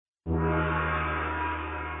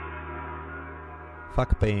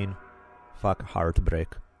Fuck pain. Fuck heartbreak.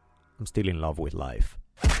 I'm still in love with life.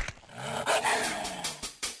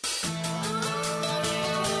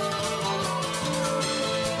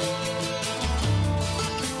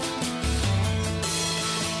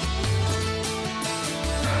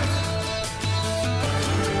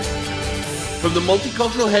 From the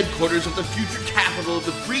multicultural headquarters of the future capital of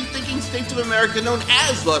the free-thinking states of America known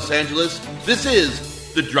as Los Angeles, this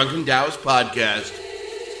is the Drunken Taoist Podcast.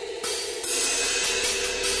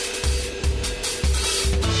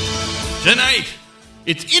 Tonight,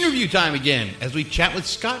 it's interview time again as we chat with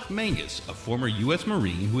Scott Mangis, a former U.S.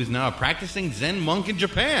 Marine who is now a practicing Zen monk in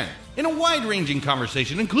Japan, in a wide-ranging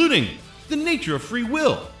conversation including the nature of free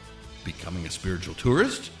will, becoming a spiritual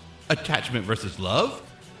tourist, attachment versus love,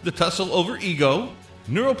 the tussle over ego,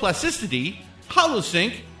 neuroplasticity,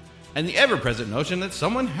 holosync, and the ever-present notion that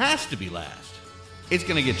someone has to be last. It's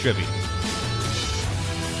going to get trippy.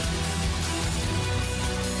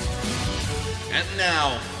 And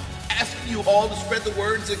now, asking you all to spread the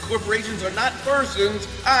words that corporations are not persons,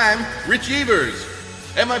 I'm Rich Evers.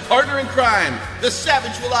 And my partner in crime, the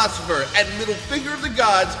savage philosopher and middle finger of the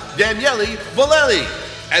gods, Daniele Bolelli,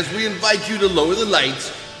 as we invite you to lower the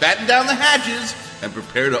lights, batten down the hatches, and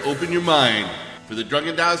prepare to open your mind. For the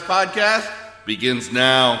Drunken Taoist Podcast begins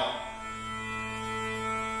now.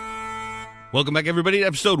 Welcome back, everybody, to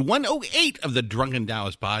episode 108 of the Drunken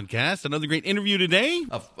Taoist Podcast. Another great interview today.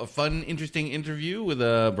 A fun, interesting interview with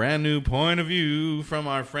a brand new point of view from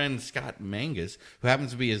our friend Scott Mangis, who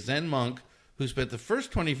happens to be a Zen monk who spent the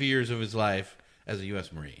first 20 years of his life as a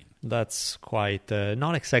U.S. Marine. That's quite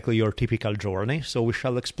not exactly your typical journey, so we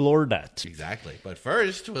shall explore that. Exactly. But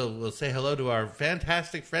first, we'll say hello to our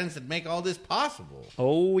fantastic friends that make all this possible.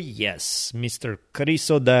 Oh, yes. Mr.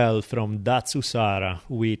 Chris O'Dell from Datsusara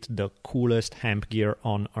with the coolest hemp gear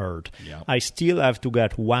on earth. Yep. I still have to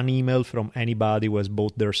get one email from anybody who has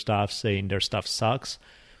bought their stuff saying their stuff sucks.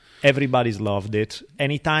 Everybody's loved it.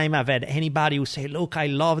 Anytime I've had anybody who say, look, I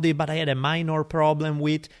loved it, but I had a minor problem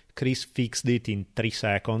with, Chris fixed it in 3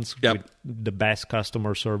 seconds with the best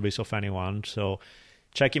customer service of anyone. So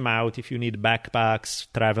check him out if you need backpacks,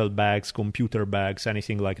 travel bags, computer bags,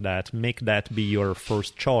 anything like that. Make that be your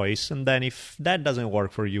first choice. And then if that doesn't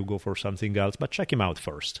work for you, go for something else. But check him out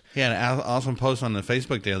first. He had an awesome post on the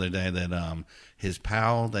Facebook the other day that his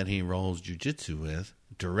pal that he rolls jiu-jitsu with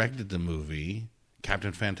directed the movie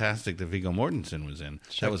Captain Fantastic that Viggo Mortensen was in.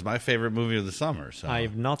 That was my favorite movie of the summer. So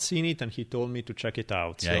I've not seen it, and he told me to check it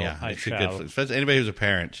out. So yeah. I It's shall. Anybody who's a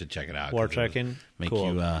parent should check it out. Or checking. Make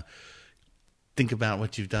cool. you think about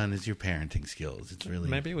what you've done as your parenting skills. It's really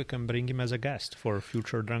Maybe we can bring him as a guest for a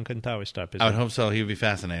future Drunken Taoist episode. I would hope so. He would be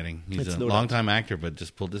fascinating. He's Let's a do that. long-time actor, but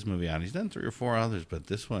just pulled this movie out. He's done 3 or 4 others, but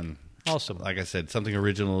this one, Awesome. like I said, something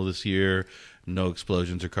original this year. No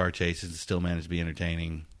explosions or car chases. Still managed to be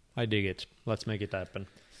entertaining. I dig it. Let's make it happen.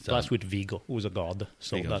 So- Plus with Vigo, who's a god.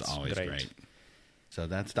 So Viggo's that's always great. So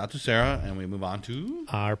that's Dr. Sarah, and we move on to...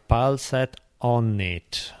 Our pals at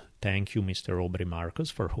Onnit. Thank you, Mr. Aubrey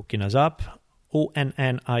Marcus, for hooking us up.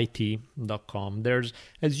 ONNIT.com. There's,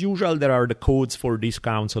 as usual, there are the codes for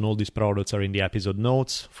discounts on all these products are in the episode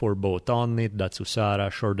notes for both Onnit,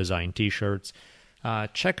 Datsusara, Short Design t-shirts.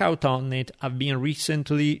 Check out Onnit. I've been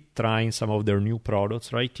recently trying some of their new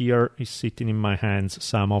products. Right here is sitting in my hands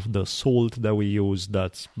some of the salt that we use.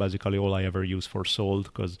 That's basically all I ever use for salt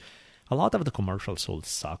because a lot of the commercial salt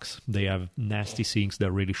sucks. They have nasty things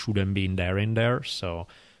that really shouldn't be in there. So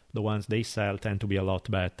the ones they sell tend to be a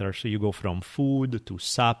lot better. So you go from food to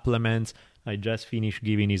supplements. I just finished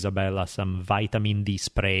giving Isabella some vitamin D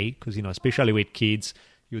spray because, especially with kids,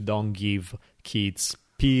 you don't give kids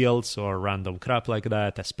pills or random crap like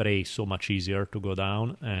that. A spray is so much easier to go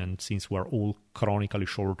down, and since we're all chronically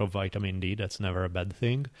short of vitamin D, that's never a bad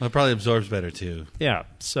thing. Well, it probably absorbs better too. Yeah,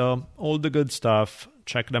 so all the good stuff,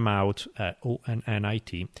 check them out at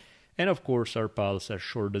ONNIT. And of course, our pals at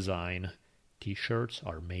Short Design. T-shirts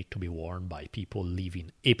are made to be worn by people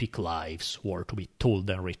living epic lives who are to be told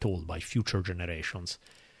and retold by future generations.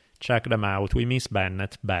 Check them out. We miss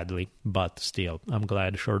Bennett badly, but still, I'm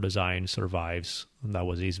glad Short Design survives. That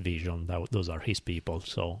was his vision. Those are his people,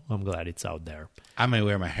 so I'm glad it's out there. I may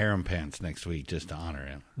wear my harem pants next week just to honor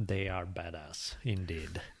him. They are badass,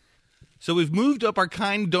 indeed. So we've moved up our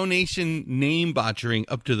kind donation name botchering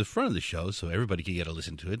up to the front of the show so everybody can get a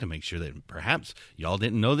listen to it to make sure that perhaps y'all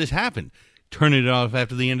didn't know this happened. Turn it off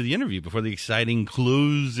after the end of the interview before the exciting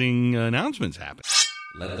closing announcements happen.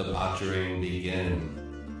 Let the botchering begin.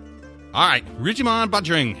 All right, Richimon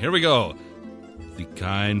Butchering, here we go. The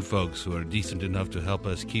kind folks who are decent enough to help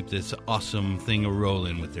us keep this awesome thing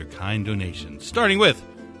a-rolling with their kind donations. Starting with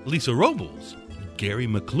Lisa Robles, Gary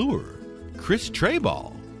McClure, Chris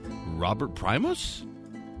Treball, Robert Primus,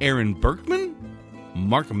 Aaron Berkman,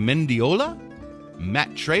 Mark Mendiola, Matt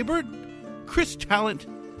Trabert, Chris Talent,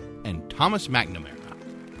 and Thomas McNamara.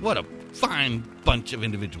 What a fine bunch of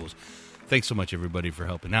individuals. Thanks so much, everybody, for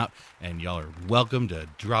helping out. And y'all are welcome to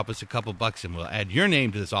drop us a couple bucks, and we'll add your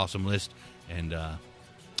name to this awesome list and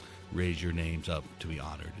raise your names up to be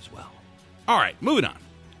honored as well. All right, moving on.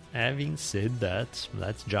 Having said that,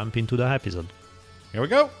 let's jump into the episode. Here we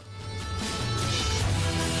go.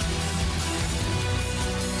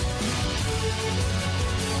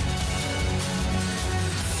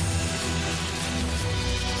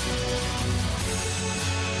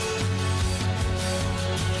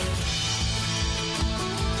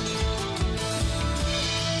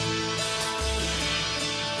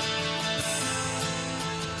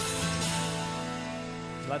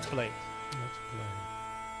 Let's play.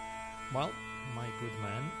 Well, my good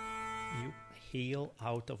man, you hail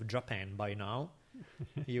out of Japan by now.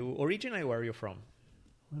 You originally, where are you from?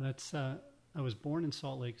 Well, that's I was born in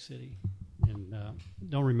Salt Lake City, and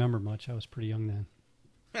don't remember much. I was pretty young then.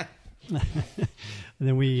 And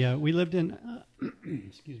then we lived in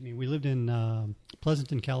excuse me. We lived in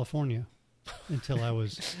Pleasanton, California, until I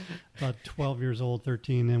was about 12 years old,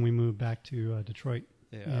 13. Then we moved back to Detroit.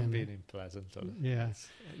 Yeah, I've been in Pleasanton. Yeah,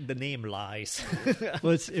 the name lies.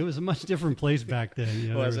 Well, it was a much different place back then. You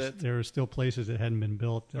know, Was there were still places that hadn't been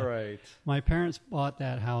built. Right. My parents bought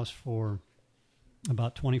that house for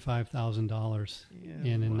about $25,000,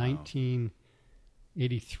 and in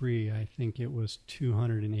 1983, I think it was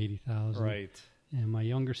 $280,000. Right. And my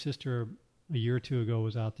younger sister, a year or two ago,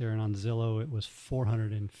 was out there, and on Zillow, it was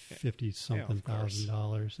 $450-something thousand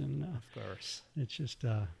dollars. And Of course. it's just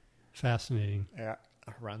fascinating. Yeah.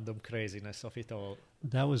 Random craziness of it all.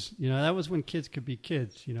 That was when kids could be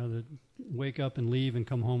kids. You know, that wake up and leave and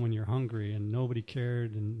come home when you're hungry, and nobody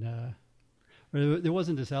cared. And there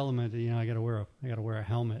wasn't this element that, I got to wear a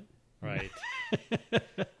helmet. Right.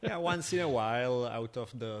 Yeah, once in a while, out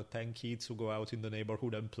of the 10 kids who go out in the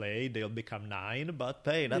neighborhood and play, they'll become 9. But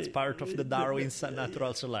hey, that's part of the Darwin's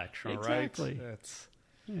natural selection, exactly. Right? That's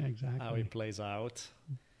exactly how it plays out.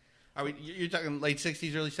 You're talking late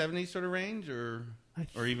 60s, early 70s sort of range, or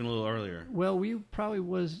even a little earlier? Well, we probably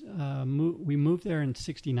we moved there in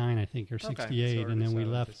 69, I think, or 68, and then we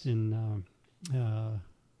left in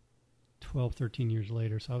 12, 13 years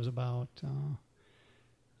later. So I was about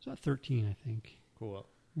 13, I think. Cool.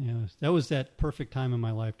 Yeah, that was that perfect time in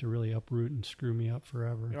my life to really uproot and screw me up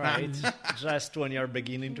forever. Right. Just when you're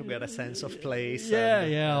beginning to get a sense of place.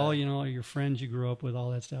 Yeah. All your friends you grew up with,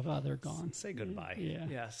 all that stuff. They're gone. Say goodbye. Yeah.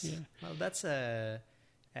 Yes. Yeah. Well, that's a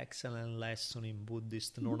excellent lesson in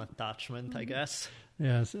Buddhist non-attachment, I guess.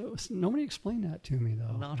 Yeah. So nobody explained that to me,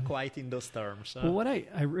 though. Not quite in those terms. Well, what I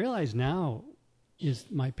realize now is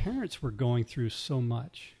my parents were going through so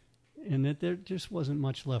much, and that there just wasn't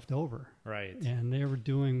much left over. Right. And they were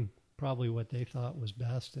doing probably what they thought was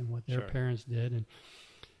best and what their parents did. And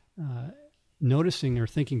noticing or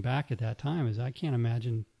thinking back at that time is I can't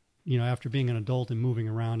imagine, after being an adult and moving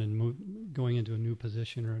around and going into a new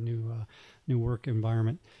position or a new work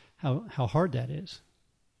environment, how hard that is.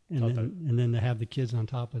 And then to have the kids on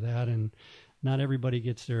top of that, and not everybody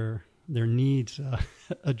gets their needs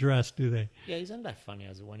addressed, do they? Yeah, isn't that funny?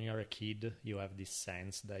 As when you're a kid, you have this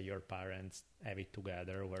sense that your parents have it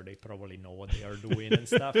together, where they probably know what they are doing and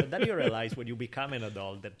stuff. And then you realize when you become an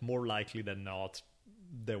adult that more likely than not,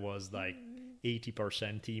 there was like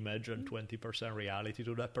 80% image and 20% reality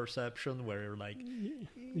to that perception, where you're like...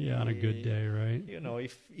 Yeah, on a good day, right?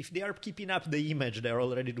 If they are keeping up the image, they're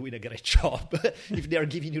already doing a great job. If they are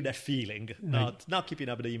giving you that feeling, not keeping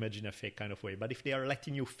up the image in a fake kind of way, but if they are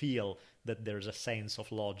letting you feel that there's a sense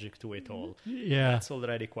of logic to it all, that's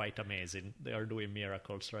already quite amazing. They are doing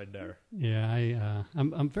miracles right there. Yeah,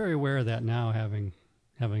 I'm very aware of that now, having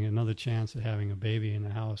another chance at having a baby in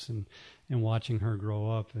the house and watching her grow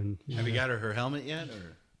up. And have you got her helmet yet?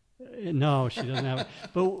 Or? No, she doesn't have it.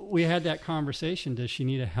 But we had that conversation. Does she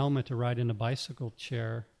need a helmet to ride in a bicycle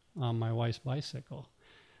chair on my wife's bicycle?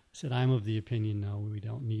 I said, I'm of the opinion, no, we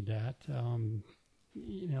don't need that.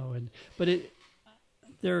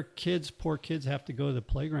 Their kids, poor kids, have to go to the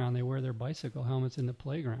playground. They wear their bicycle helmets in the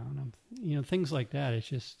playground. Things like that. It's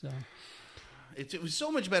just... It was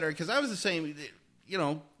so much better, because I was the same...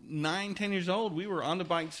 9-10 years old, we were on the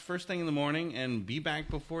bikes first thing in the morning and be back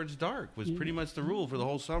before it's dark was pretty much the rule for the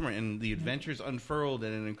whole summer. And the adventures unfurled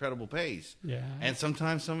at an incredible pace. Yeah. And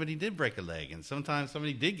sometimes somebody did break a leg, and sometimes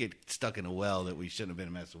somebody did get stuck in a well that we shouldn't have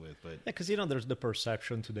been messing with. But because there's the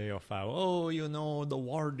perception today of how the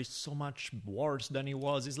world is so much worse than it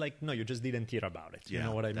was. It's like, no, you just didn't hear about it. You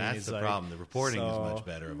know what I mean? That's it's the like, problem. The reporting is much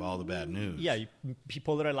better of all the bad news. Yeah,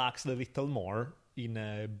 people relaxed a little more in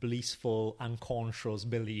a blissful, unconscious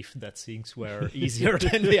belief that things were easier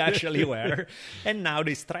than they actually were. And now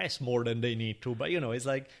they stress more than they need to. But, it's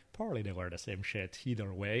like, probably they were the same shit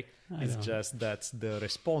either way. It's just that the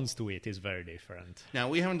response to it is very different. Now,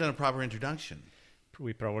 we haven't done a proper introduction.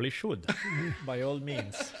 We probably should, by all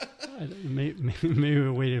means. Maybe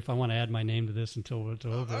we'll wait if I want to add my name to this until it's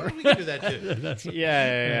over. We can do that too.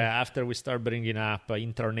 Yeah. After we start bringing up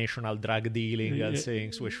international drug dealing and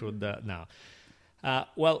things, we should now.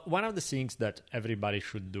 Well, one of the things that everybody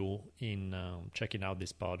should do in checking out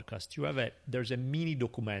this podcast, there's a mini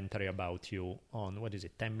documentary about you on,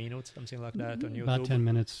 10 minutes, something like that on YouTube? About 10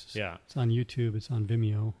 minutes. Yeah. It's on YouTube. It's on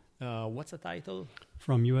Vimeo. What's the title?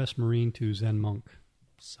 From U.S. Marine to Zen Monk.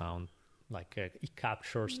 Sound like it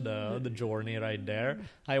captures the journey right there.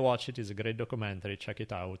 I watched it. It's a great documentary. Check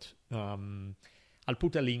it out. I'll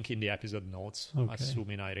put a link in the episode notes,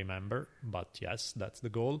 assuming I remember. But yes, that's the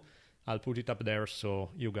goal. I'll put it up there so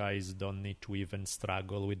you guys don't need to even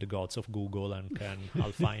struggle with the gods of Google and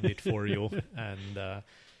I'll find it for you. And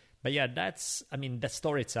but yeah, that's, the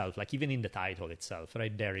story itself, like even in the title itself,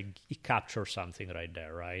 right there, it captures something right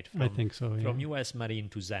there, right? I think so, yeah. From U.S. Marine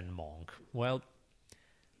to Zen Monk. Well,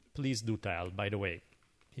 please do tell. By the way,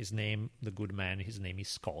 his name is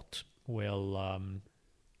Scott. Well,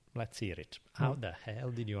 let's hear it. How the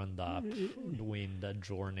hell did you end up doing that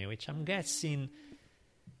journey? Which I'm guessing,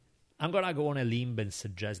 I'm going to go on a limb and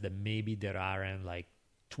suggest that maybe there aren't like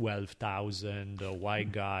 12,000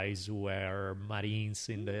 white guys who were Marines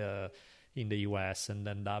in the U.S. and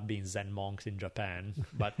end up being Zen monks in Japan.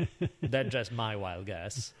 But that's just my wild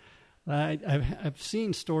guess. I've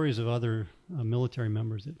seen stories of other military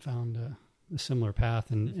members that found a similar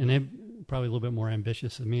path, and they're probably a little bit more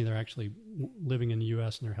ambitious than me. They're actually living in the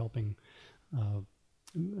U.S. and they're helping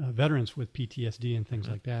veterans with PTSD and things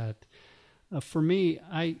like that. For me,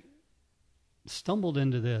 I stumbled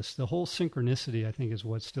into this. The whole synchronicity, I think, is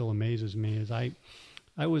what still amazes me. Is I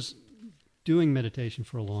was doing meditation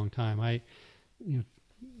for a long time.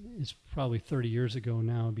 It's probably 30 years ago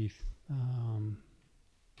now.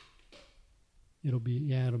 It'll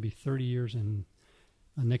be 30 years in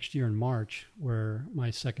next year in March, where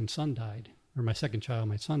my second son died, or my second child,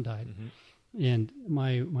 my son died. Mm-hmm. And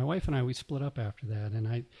my wife and I, we split up after that.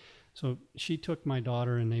 And so she took my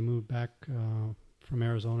daughter and they moved back from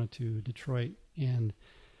Arizona to Detroit. And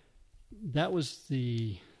that was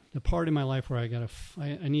the part in my life where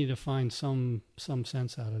I needed to find some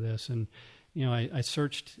sense out of this. And, I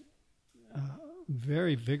searched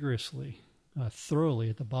very vigorously, thoroughly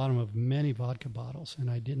at the bottom of many vodka bottles,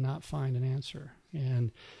 and I did not find an answer.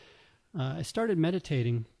 And I started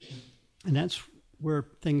meditating, and that's where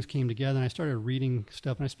things came together. And I started reading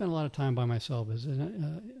stuff, and I spent a lot of time by myself as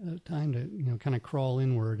a time to kind of crawl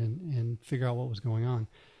inward and figure out what was going on.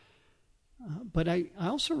 But I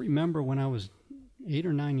also remember when I was 8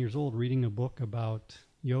 or 9 years old reading a book about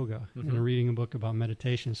yoga and reading a book about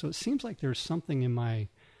meditation. So it seems like there's something in my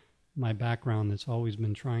background that's always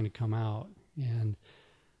been trying to come out. And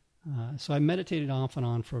so I meditated off and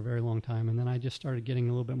on for a very long time, and then I just started getting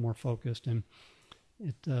a little bit more focused. And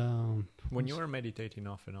when you were meditating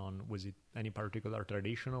off and on, was it any particular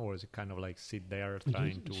tradition, or was it kind of like sit there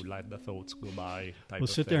trying to let the thoughts go by?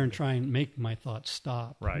 Sit there and try and make my thoughts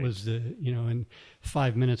stop. Right. Was and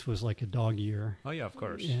 5 minutes was like a dog year. Oh yeah, of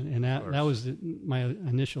course. And that was my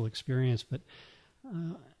initial experience, but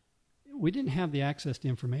we didn't have the access to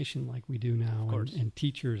information like we do now, and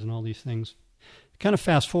teachers and all these things. Kind of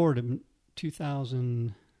fast forward to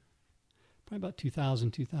 2000. Probably about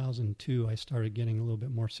 2000, 2002, I started getting a little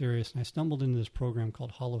bit more serious, and I stumbled into this program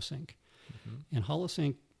called HoloSync. Mm-hmm. And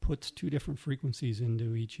HoloSync puts 2 different frequencies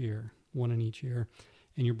into each ear, one in each ear,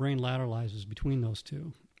 and your brain lateralizes between those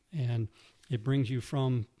 2. And it brings you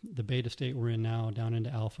from the beta state we're in now down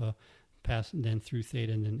into alpha, then through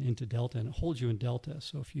theta, and then into delta, and it holds you in delta.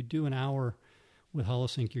 So if you do an hour with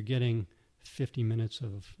HoloSync, you're getting 50 minutes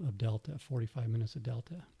of delta, 45 minutes of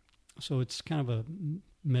delta. So it's kind of a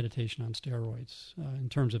meditation on steroids in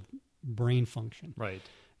terms of brain function. Right.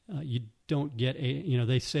 You don't get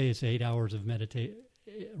they say it's 8 hours of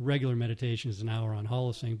regular meditation is an hour on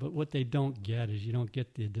holocene, but what they don't get is you don't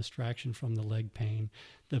get the distraction from the leg pain,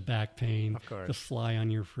 the back pain, the fly on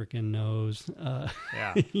your freaking nose,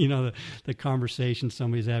 the conversation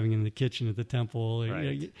somebody's having in the kitchen at the temple.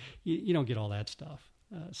 Right. You don't get all that stuff.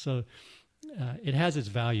 So it has its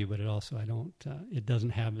value, but it doesn't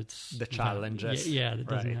have the challenges. It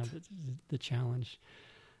doesn't have the challenge.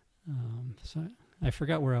 So I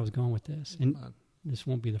forgot where I was going with this. And this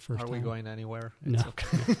won't be the first time. Are we going anywhere? No. It's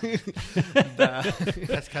okay.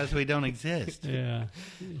 That's because we don't exist. Yeah.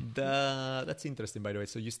 That's interesting, by the way.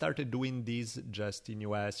 So you started doing these just in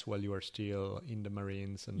U.S. while you were still in the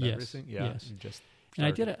Marines and everything? Yeah. Yes. And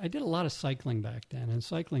I did a lot of cycling back then, and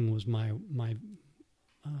cycling was my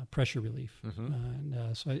pressure relief.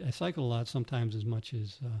 And so I cycled a lot, sometimes as much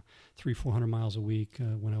as 300-400 miles a week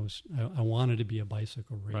when I wanted to be a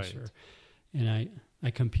bicycle racer. Right. And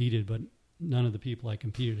I competed, but none of the people I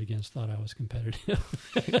competed against thought I was competitive.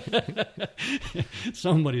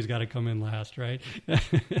 Somebody's got to come in last, right?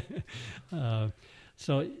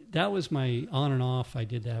 So that was my on and off. I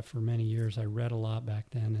did that for many years. I read a lot back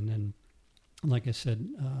then. And then, like I said,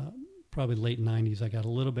 probably late 90s, I got a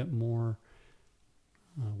little bit more,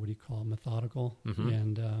 methodical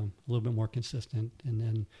and a little bit more consistent. And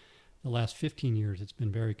then the last 15 years, it's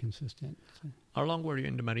been very consistent. So, how long were you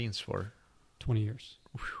in the Marines for? 20 years.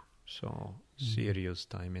 Whew. So serious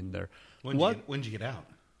time in there. When did you get out?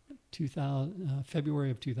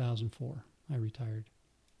 February of 2004, I retired.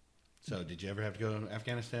 So did you ever have to go to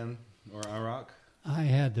Afghanistan or Iraq? I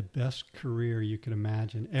had the best career you could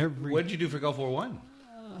imagine. What did you do for Gulf War One?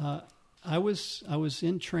 I was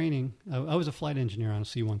in training. I was a flight engineer on a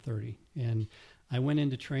C-130, and I went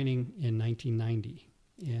into training in 1990.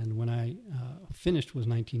 And when I finished was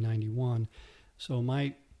 1991. So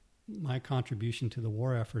my contribution to the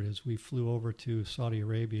war effort is we flew over to Saudi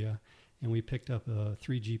Arabia and we picked up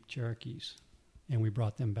 3 Jeep Cherokees and we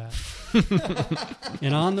brought them back.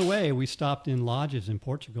 And on the way, we stopped in lodges in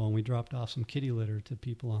Portugal and we dropped off some kitty litter to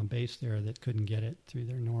people on base there that couldn't get it through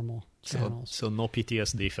their normal channels. So no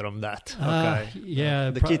PTSD from that. Okay. Yeah.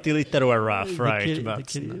 The kitty litter were rough, right?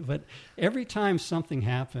 But every time something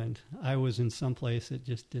happened, I was in some place that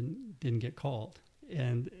just didn't get called.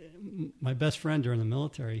 And my best friend during the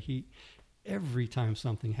military, every time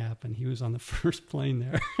something happened, he was on the first plane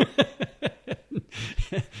there.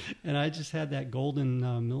 And I just had that golden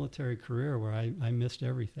military career where I missed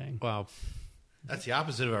everything. Wow. That's the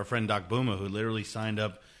opposite of our friend Doc Booma, who literally signed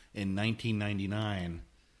up in 1999,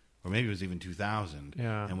 or maybe it was even 2000,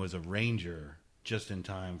 and was a Ranger just in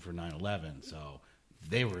time for 9/11. So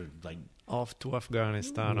they were like... off to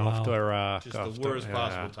Afghanistan, off to Iraq. Just the worst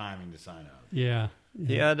possible timing to sign up.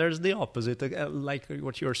 Yeah, there's the opposite. Like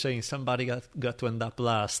what you were saying, somebody got to end up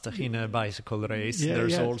last in a bicycle race.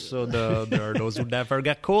 There's also there are those who never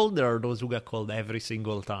get called. There are those who get called every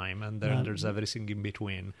single time, and there's everything in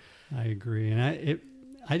between. I agree, and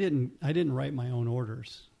I didn't write my own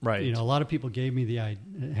orders. Right. You know, a lot of people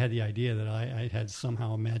had the idea that I had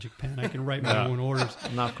somehow a magic pen. I can write my own orders.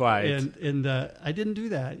 Not quite. And I didn't do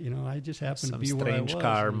that. You know, I just happened to be where I was. Some strange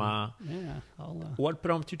karma. And, what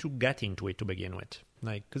prompted you to get into it to begin with?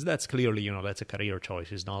 Like, because that's clearly, that's a career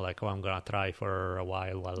choice. It's not like, I'm going to try for a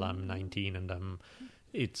while I'm 19 and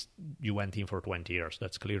you went in for 20 years.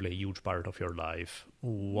 That's clearly a huge part of your life.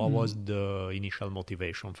 What was the initial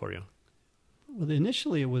motivation for you? Well,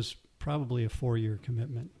 initially it was probably a 4-year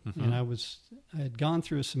commitment. And I had gone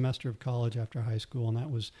through a semester of college after high school, and that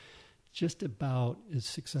was just about as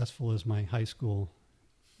successful as my high school.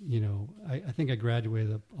 You know, I think I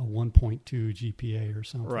graduated a 1.2 GPA or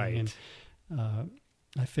something. Right. And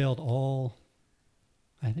I failed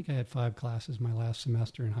I think I had 5 classes my last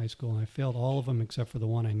semester in high school, and I failed all of them except for the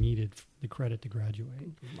one I needed the credit to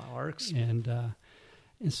graduate. Marks.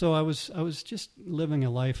 And so I was just living a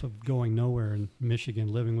life of going nowhere in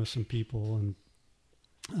Michigan, living with some people. And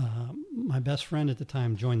my best friend at the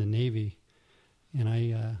time joined the Navy, and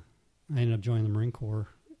I ended up joining the Marine Corps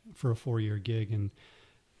for a 4-year gig, and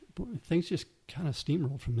things just kind of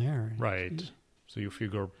steamrolled from there. Right. So you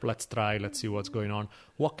figure, let's see what's going on.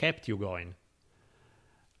 What kept you going?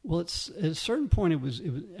 Well, at a certain point, it was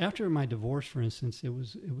after my divorce, for instance. It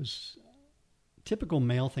was typical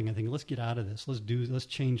male thing. I think, let's get out of this. Let's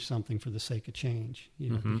change something for the sake of change,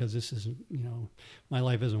 because this isn't, my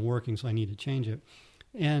life isn't working, so I need to change it.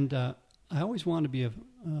 And I always wanted to be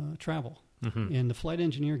travel. And the flight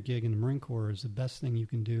engineer gig in the Marine Corps is the best thing you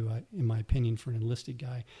can do, in my opinion, for an enlisted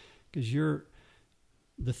guy, because you're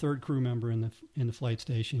the third crew member in the flight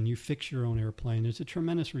station. You fix your own airplane. It's a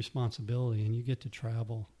tremendous responsibility, and you get to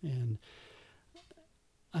travel. And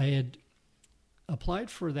I had applied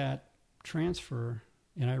for that transfer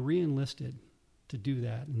And I re-enlisted to do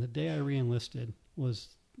that. And the day I re-enlisted was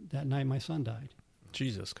that night my son died.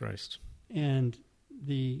 Jesus Christ. And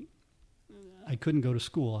I couldn't go to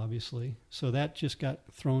school, obviously. So that just got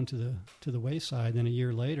thrown to the wayside. Then a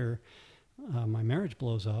year later, my marriage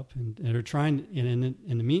blows up. And they're trying, and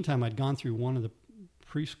in the meantime, I'd gone through one of the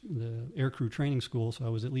aircrew training school, so I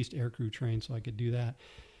was at least aircrew trained, so I could do that.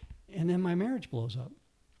 And then my marriage blows up.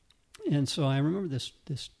 And so I remember this,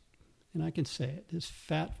 and I can say it, this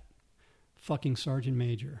fat fucking sergeant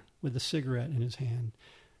major with a cigarette in his hand,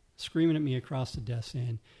 screaming at me across the desk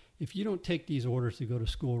saying, if you don't take these orders to go to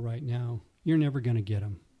school right now, you're never going to get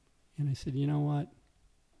them. And I said, you know what?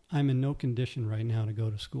 I'm in no condition right now to go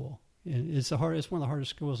to school. And it's one of the hardest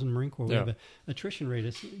schools in the Marine Corps. We have an attrition rate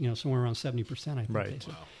is somewhere around 70%, I think. Right.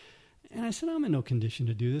 Wow. And I said, I'm in no condition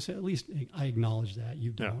to do this. At least I acknowledge that.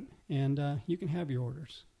 You don't. Yeah. And you can have your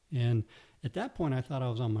orders. And at that point, I thought I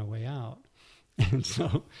was on my way out. And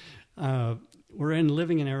so we're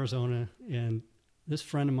living in Arizona, and this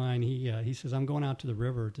friend of mine, he says, I'm going out to the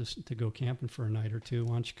river to go camping for a night or two.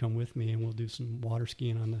 Why don't you come with me, and we'll do some water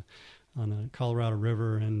skiing on the Colorado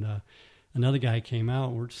River. And another guy came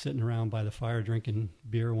out. We're sitting around by the fire drinking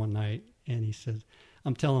beer one night, and he says,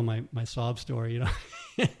 I'm telling my sob story,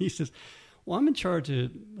 He says, well, I'm in charge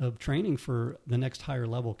of training for the next higher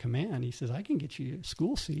level command. He says, I can get you a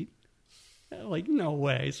school seat. I'm like, no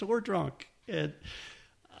way. So we're drunk. And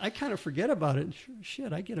I kind of forget about it.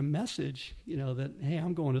 Shit, I get a message, that, hey,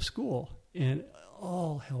 I'm going to school. And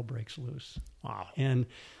all hell breaks loose. Wow. And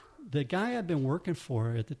the guy I'd been working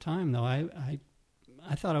for at the time, though, I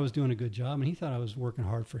thought I was doing a good job, and he thought I was working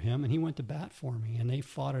hard for him, and he went to bat for me, and they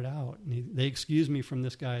fought it out. And they excused me from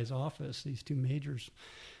this guy's office. These two majors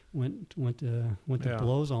went to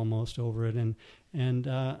blows almost over it, and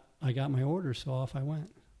I got my orders, so off I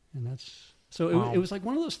went. And it was like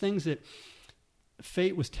one of those things that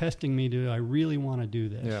fate was testing me. Do I really want to do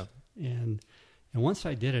this? Yeah. And once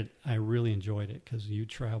I did it, I really enjoyed it, because you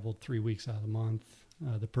traveled 3 weeks out of the month.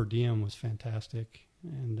 The per diem was fantastic,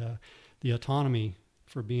 and the autonomy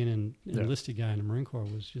for being an enlisted guy in the Marine Corps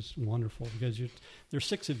was just wonderful, because there's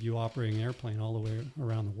 6 of you operating an airplane all the way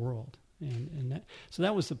around the world, and so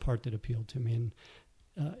that was the part that appealed to me,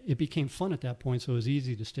 and it became fun at that point, so it was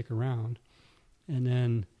easy to stick around. And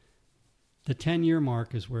then the 10-year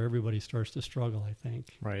mark is where everybody starts to struggle, I think.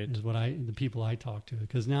 Right. Is what the people I talk to,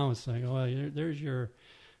 because now it's like, oh, there's your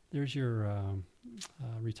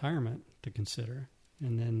retirement to consider,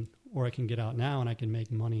 and then, or I can get out now and I can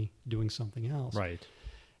make money doing something else. Right.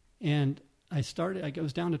 And I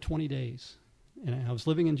was down to 20 days, and I was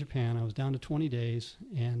living in Japan. I was down to 20 days,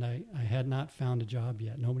 and I had not found a job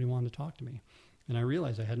yet. Nobody wanted to talk to me, and I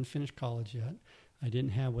realized I hadn't finished college yet. I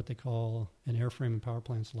didn't have what they call an airframe and power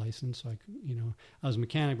plants license. So I was a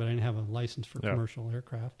mechanic, but I didn't have a license for commercial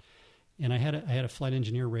aircraft. And I had a flight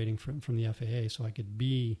engineer rating from the FAA, so I could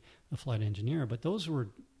be a flight engineer. But those were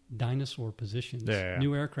dinosaur positions. Yeah.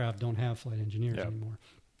 New aircraft don't have flight engineers anymore.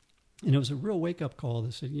 And it was a real wake-up call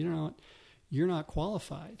that said, you know what, you're not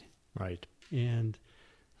qualified. Right. And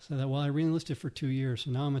so I re-enlisted for 2 years, so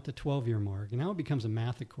now I'm at the 12-year mark. And now it becomes a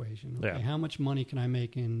math equation. Okay, how much money can I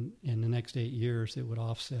make in the next 8 years that would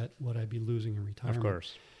offset what I'd be losing in retirement? Of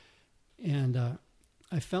course. And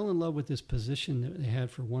I fell in love with this position that they had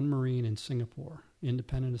for one Marine in Singapore,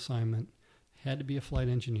 independent assignment, had to be a flight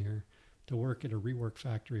engineer to work at a rework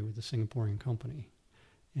factory with a Singaporean company.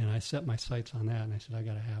 And I set my sights on that, and I said, I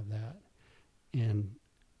got to have that. And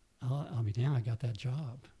I'll be damned, I got that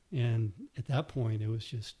job. And at that point, it was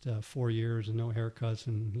just 4 years and no haircuts,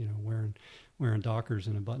 and wearing Dockers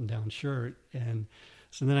and a button-down shirt. And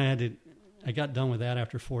so then I got done with that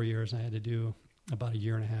after 4 years, and I had to do about a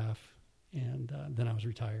year and a half, and then I was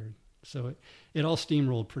retired. So it all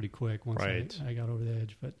steamrolled pretty quick once I got over the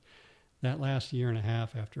edge. But that last year and a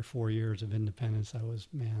half after 4 years of independence, I was,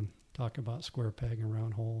 talk about square peg and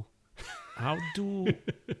round hole.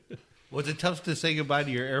 Was it tough to say goodbye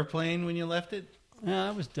to your airplane when you left it?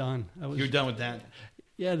 I was done. You were done with that?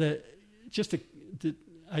 Yeah,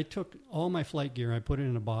 I took all my flight gear, I put it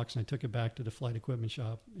in a box, and I took it back to the flight equipment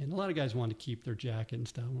shop. And a lot of guys wanted to keep their jacket and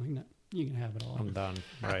stuff. I'm like, no, you can have it all. I'm done.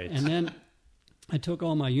 Right. And then I took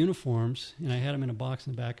all my uniforms, and I had them in a box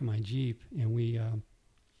in the back of my Jeep, and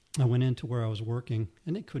I went into where I was working,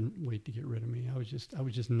 and they couldn't wait to get rid of me. I was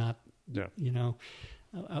just not, it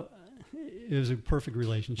was a perfect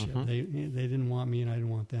relationship. Mm-hmm. They didn't want me, and I didn't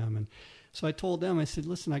want them. And so I told them, I said,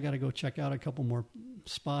 listen, I got to go check out a couple more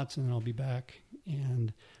spots, and then I'll be back.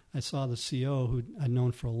 And I saw the CO, who I'd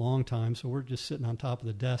known for a long time, so we're just sitting on top of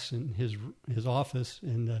the desk in his office,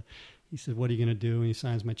 and he said, what are you going to do? And he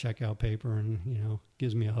signs my checkout paper and,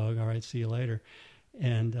 gives me a hug. All right, see you later.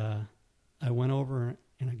 And I went over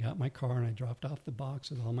and I got my car and I dropped off the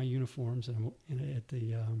box with all my uniforms at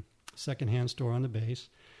the secondhand store on the base.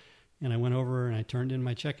 And I went over and I turned in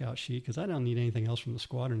my checkout sheet because I don't need anything else from the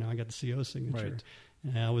squadron now. I got the CO signature. Right.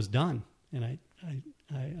 And I was done. And I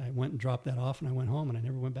went and dropped that off and I went home and I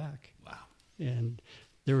never went back. Wow. And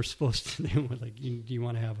they were supposed to, they were like, do you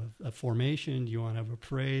want to have a formation? Do you want to have a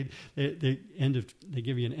parade? They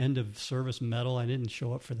give you an end of service medal. I didn't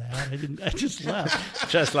show up for that. I just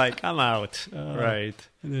left. Just like, I'm out. Right.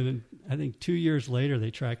 And then I think 2 years later,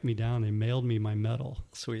 they tracked me down. They mailed me my medal.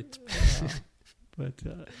 Sweet. But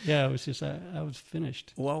yeah, it was just, I was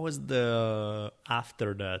finished. What was the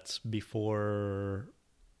after that, before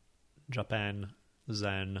Japan,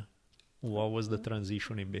 Zen? What was the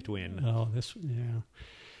transition in between? Oh,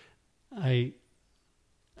 I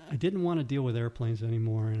didn't want to deal with airplanes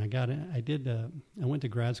anymore, and I went to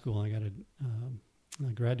grad school and I got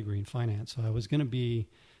a grad degree in finance. So I was going to be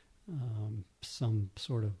some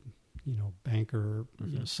sort of, banker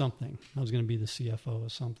or something. I was going to be the CFO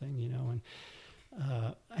of something, and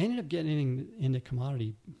I ended up getting into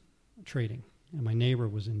commodity trading, and my neighbor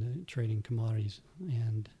was into trading commodities,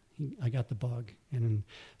 and I got the bug. And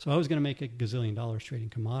so I was going to make $1 gazillion trading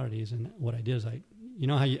commodities. And what I did is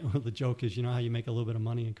the joke is, how you make a little bit of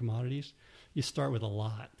money in commodities? You start with a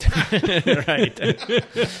lot. Right.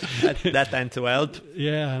 that tend to help.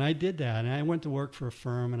 Yeah. And I did that. And I went to work for a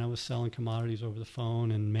firm and I was selling commodities over the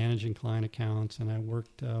phone and managing client accounts. And I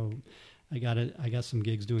worked, I got some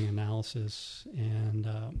gigs doing analysis and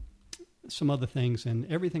some other things. And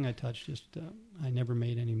everything I touched, I never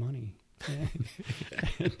made any money.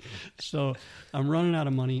 So I'm running out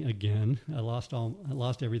of money again. I lost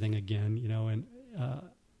everything again, and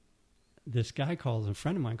this guy a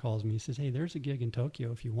friend of mine calls me. He says, "Hey, there's a gig in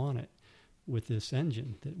Tokyo if you want it with this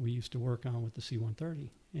engine that we used to work on with the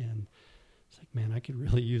C-130." And it's like, man, I could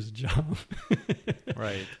really use a job.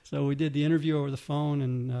 Right. So we did the interview over the phone,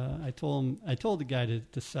 and I told the guy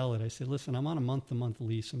to sell it. I said, "Listen, I'm on a month-to-month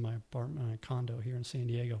lease in my apartment, on a condo here in San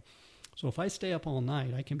Diego. So if I stay up all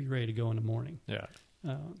night, I can be ready to go in the morning. Yeah.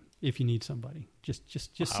 If you need somebody, just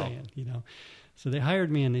Wow. saying, So they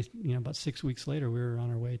hired me, and they, about 6 weeks later, we were on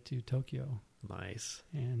our way to Tokyo. Nice.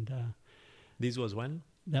 And this was when?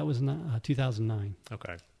 That was 2009.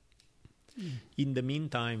 Okay. In the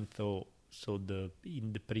meantime, though,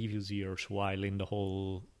 in the previous years, while in the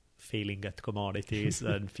whole failing at commodities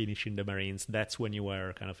and finishing the Marines, that's when you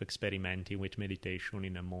were kind of experimenting with meditation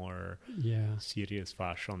in a more serious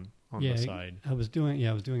fashion on the side. I was doing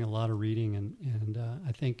a lot of reading, and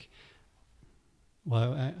I think,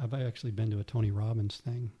 I've actually been to a Tony Robbins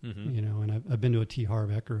thing, and I've been to a T.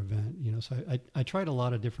 Harv Eker event, so I tried a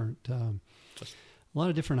lot of different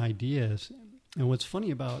ideas. And what's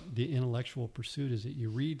funny about the intellectual pursuit is that you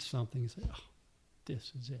read something and say, oh,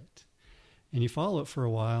 this is it. And you follow it for a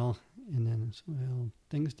while, and then it's,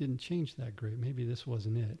 things didn't change that great. Maybe this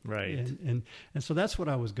wasn't it. Right. And so that's what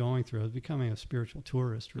I was going through. I was becoming a spiritual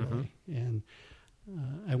tourist, really. And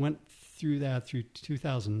I went through that through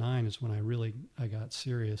 2009 is when I got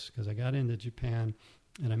serious, because I got into Japan,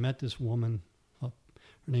 and I met this woman. Her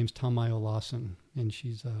name's Tamayo Lawson, and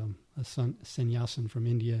she's a sannyasin from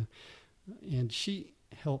India. And she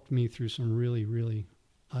helped me through some really, really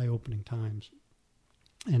eye-opening times.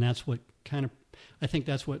 And that's what I think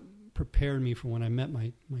that's what prepared me for when I met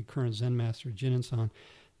my current Zen master, Jinin-san.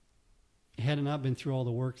 Had it not been through all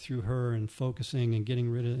the work through her and focusing and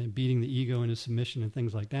getting rid of and beating the ego into submission and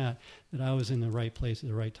things like that I was in the right place at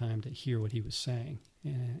the right time to hear what he was saying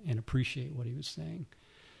and appreciate what he was saying.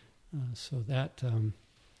 So that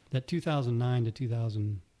 2009 to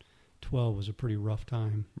 2012 was a pretty rough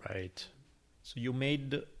time. Right. So you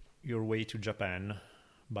made your way to Japan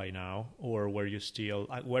by now, or were you still...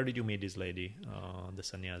 where did you meet this lady, the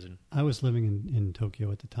sannyasin? I was living in Tokyo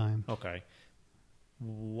at the time. Okay.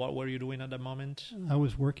 What were you doing at that moment? I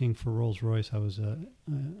was working for Rolls-Royce. I was a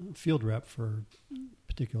field rep for a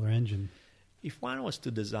particular engine. If one was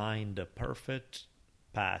to design the perfect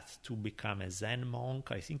path to become a Zen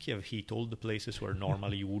monk, I think you have hit all the places where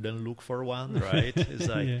normally you wouldn't look for one, right? It's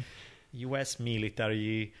like U.S.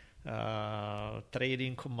 military...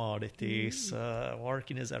 trading commodities,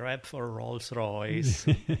 working as a rep for Rolls-Royce.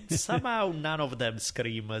 Somehow none of them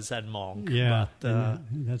scream a Zen monk. Yeah, but,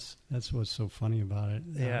 that's what's so funny about it.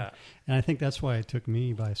 Yeah. And I think that's why it took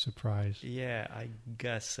me by surprise. Yeah, I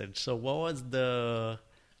guess it. So what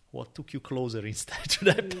took you closer instead to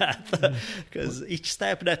that path? Because each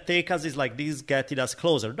step that takes us is like, this getting us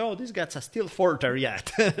closer. No, this gets us still further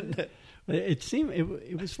yet. It seemed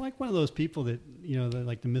it was like one of those people that,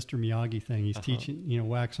 like the Mr. Miyagi thing. He's teaching,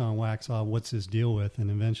 wax on, wax off. What's his deal with? And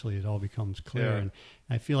eventually, it all becomes clear. Yeah. And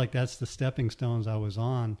I feel like that's the stepping stones I was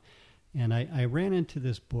on. And I ran into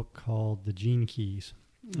this book called The Gene Keys,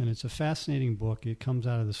 and it's a fascinating book. It comes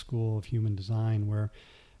out of the School of Human Design, where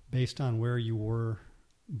based on where you were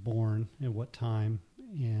born at what time,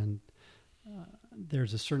 and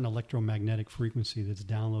there's a certain electromagnetic frequency that's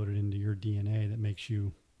downloaded into your DNA that makes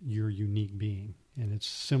you your unique being. And it's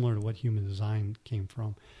similar to what human design came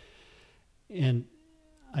from. And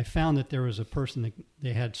I found that there was a person that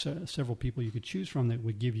they had several people you could choose from that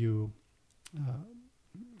would give you,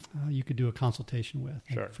 you could do a consultation with.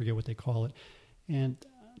 Sure. I forget what they call it. And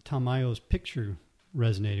Tamayo's picture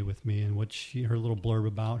resonated with me, and what her little blurb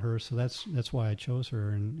about her. So that's why I chose her,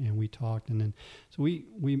 and we talked. And then, so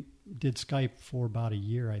we did Skype for about a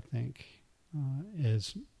year, I think,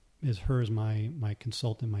 as her as my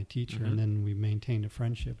consultant, my teacher, and then we maintained a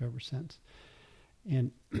friendship ever since.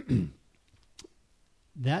 And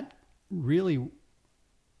that really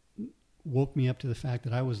woke me up to the fact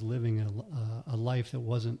that I was living a life that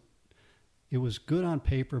wasn't, it was good on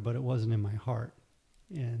paper, but it wasn't in my heart.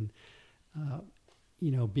 And,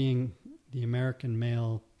 being the American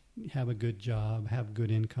male, have a good job, have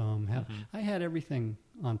good income, I had everything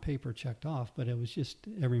on paper checked off, but it was just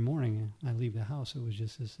every morning I leave the house, it was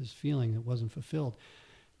just this feeling that wasn't fulfilled.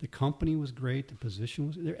 The company was great, the position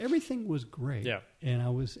was there, everything was great. Yeah.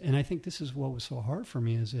 And I think this is what was so hard for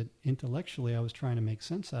me, is that intellectually I was trying to make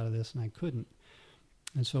sense out of this and I couldn't.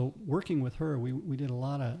 And so working with her, we did a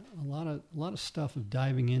lot of stuff of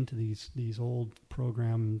diving into these old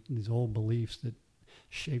programs, these old beliefs that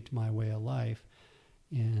shaped my way of life.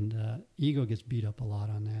 And ego gets beat up a lot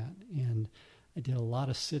on that. And I did a lot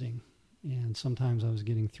of sitting, and sometimes I was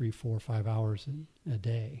getting 3, 4, 5 hours a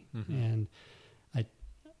day. And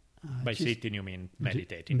by sitting, you mean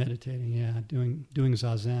meditating? Meditating, yeah, doing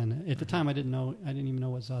zazen. At the time, I didn't even know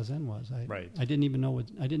what zazen was. I didn't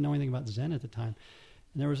know anything about Zen at the time.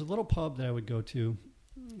 And there was a little pub that I would go to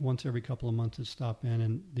once every couple of months. I'd stop in,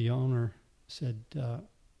 and the owner said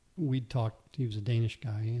we'd talked. He was a Danish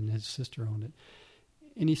guy, and his sister owned it.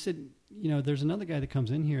 And he said, there's another guy that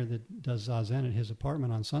comes in here that does zazen at his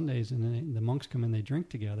apartment on Sundays, and then the monks come in, they drink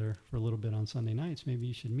together for a little bit on Sunday nights. Maybe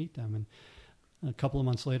you should meet them. And a couple of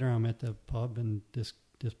months later, I'm at the pub, and this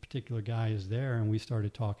particular guy is there, and we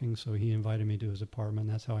started talking. So he invited me to his apartment.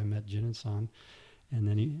 That's how I met Jinin-san. And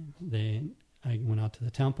then I went out to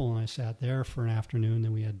the temple, and I sat there for an afternoon.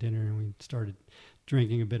 Then we had dinner, and we started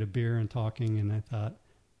drinking a bit of beer and talking. And I thought,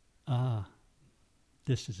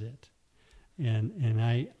 this is it.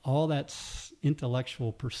 And all that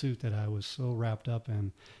intellectual pursuit that I was so wrapped up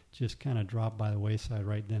in just kind of dropped by the wayside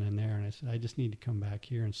right then and there. And I said, I just need to come back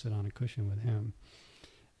here and sit on a cushion with him.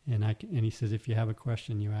 And he says, if you have a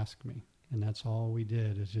question, you ask me. And that's all we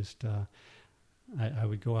did. Is just I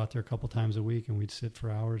would go out there a couple times a week, and we'd sit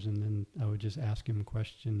for hours, and then I would just ask him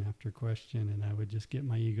question after question, and I would just get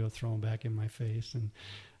my ego thrown back in my face. And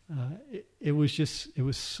it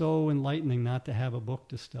was so enlightening not to have a book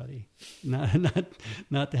to study, not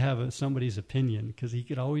to have somebody's opinion, because he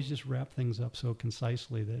could always just wrap things up so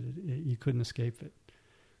concisely that you couldn't escape it.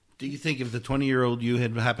 Do you think if the 20-year-old you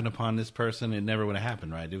had happened upon this person, it never would have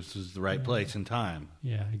happened, right? This was the right place and time.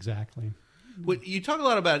 Yeah, exactly. You talk a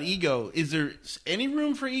lot about ego. Is there any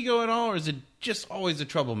room for ego at all, or is it just always a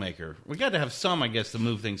troublemaker? We got to have some, I guess, to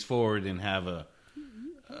move things forward and have a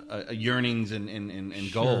yearnings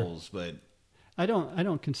and goals. But I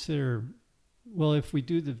don't consider. Well, if we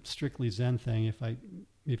do the strictly Zen thing,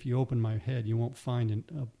 if you open my head, you won't find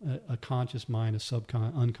a conscious mind, a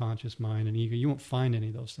unconscious mind, an ego. You won't find any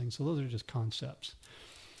of those things. So those are just concepts.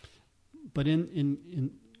 But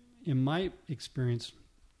in my experience,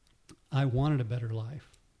 I wanted a better life,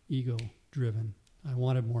 ego-driven. I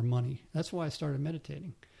wanted more money. That's why I started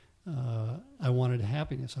meditating. I wanted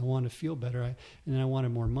happiness. I wanted to feel better. And then I wanted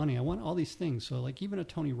more money. I want all these things. So like even a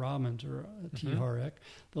Tony Robbins or a T. Harv Eker,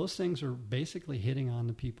 those things are basically hitting on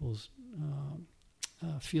the people's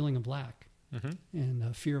feeling of lack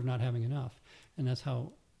and fear of not having enough. And that's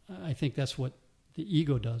how I think that's what the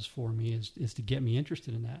ego does for me is to get me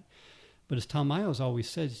interested in that. But as Tom Mayo's always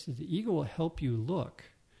said, the ego will help you look,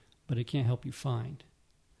 but it can't help you find.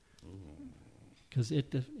 Because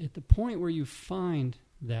at the point where you find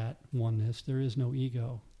that oneness, there is no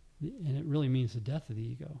ego. And it really means the death of the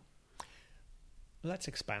ego. Let's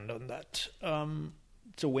expand on that.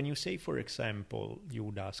 So when you say, for example, you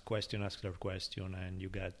would ask question after question, and you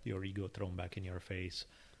get your ego thrown back in your face,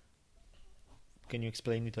 can you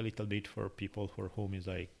explain it a little bit for people for whom is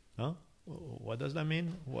like, huh? What does that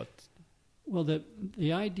mean? What? Well,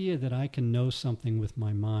 the idea that I can know something with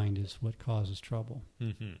my mind is what causes trouble.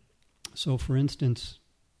 Mm-hmm. So, for instance,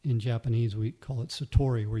 in Japanese, we call it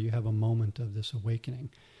satori, where you have a moment of this awakening.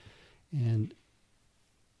 And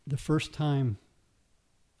the first time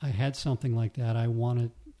I had something like that,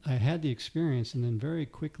 I had the experience, and then very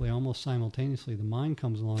quickly, almost simultaneously, the mind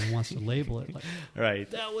comes along and wants to label it. Like, Right.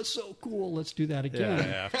 that was so cool, let's do that again.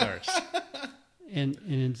 Yeah, of course. And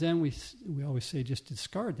in Zen, we always say just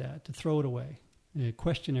discard that, to throw it away,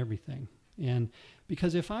 question everything. And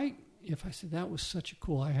because if I said that was such a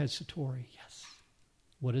cool, I had satori, yes.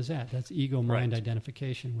 What is that? That's ego-mind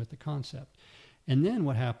identification with the concept. And then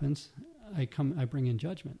what happens? I bring in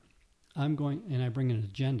judgment. I bring in an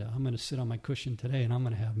agenda. I'm going to sit on my cushion today, and I'm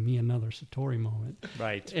going to have me another satori moment.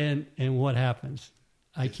 Right. And what happens?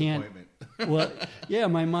 I can't. Well, yeah,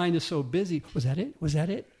 my mind is so busy. Was that it? Was that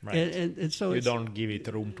it? Right. And so you don't give it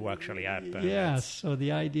room to actually happen. Yeah. So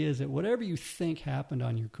the idea is that whatever you think happened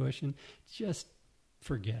on your cushion, just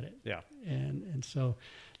forget it. Yeah. And so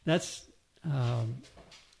that's.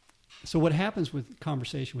 So what happens with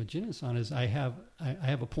conversation with Jin-san is I have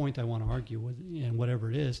a point I want to argue with, and whatever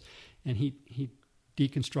it is, and he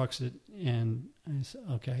deconstructs it, and I say,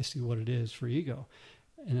 okay, I see what it is for ego,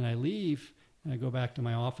 and then I leave. And I go back to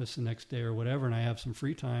my office the next day or whatever, and I have some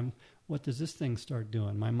free time. What does this thing start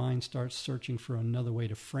doing? My mind starts searching for another way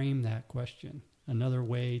to frame that question, another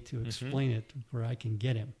way to explain it where I can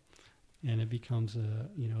get him. And it becomes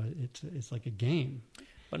it's like a game.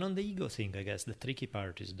 But on the ego thing, I guess the tricky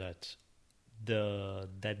part is that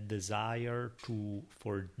that desire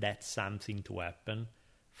for that something to happen,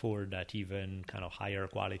 for that even kind of higher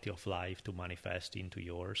quality of life to manifest into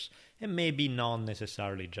yours, and maybe not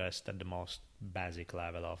necessarily just at the most basic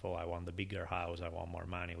level of, I want the bigger house, I want more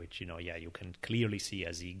money, which, you can clearly see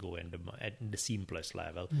as ego at the simplest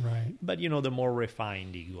level. Right. But, the more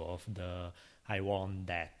refined ego of I want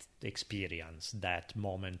that experience, that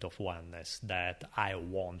moment of oneness, that I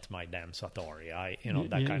want my damn Satori,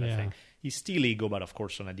 that kind of thing. It's still ego, but of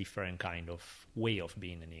course on a different kind of way of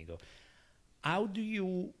being an ego.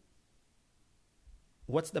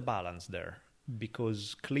 What's the balance there?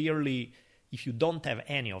 Because clearly, if you don't have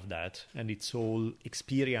any of that, and it's all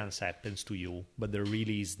experience happens to you, but there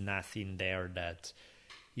really is nothing there that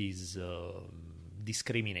is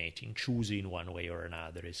discriminating, choosing one way or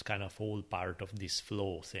another. It's kind of all part of this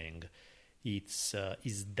flow thing. Is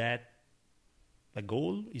that a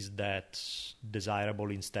goal? Is that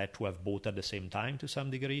desirable instead to have both at the same time to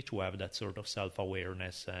some degree, to have that sort of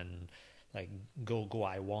self-awareness and like go,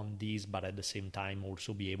 I want these, but at the same time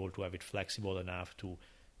also be able to have it flexible enough to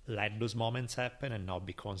let those moments happen and not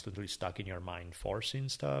be constantly stuck in your mind forcing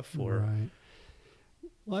stuff? Or Right.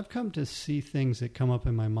 Well, I've come to see things that come up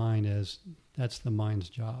in my mind as that's the mind's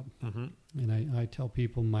job. Mm-hmm. And I tell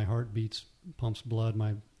people my heart beats, pumps blood,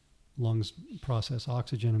 my lungs process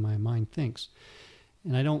oxygen, and my mind thinks.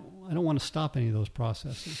 And I don't want to stop any of those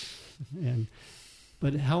processes.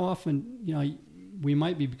 But how often, we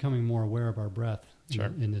might be becoming more aware of our breath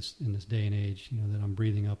in this day and age. That I'm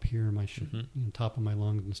breathing up here in my top of my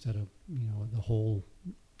lungs instead of the whole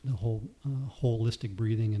holistic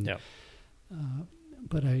breathing. And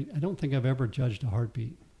but I don't think I've ever judged a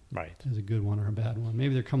heartbeat as a good one or a bad one.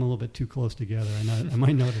 Maybe they're coming a little bit too close together. I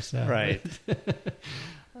might notice that. Right.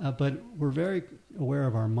 But we're very aware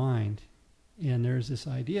of our mind, and there's this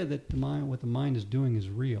idea that what the mind is doing is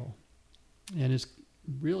real, and it's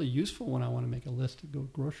really useful when I want to make a list to go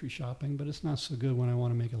grocery shopping, but it's not so good when I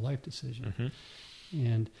want to make a life decision. Mm-hmm.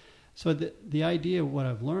 And so the idea of what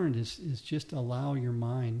I've learned is just allow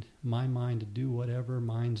my mind to do whatever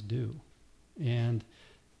minds do, and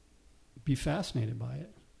be fascinated by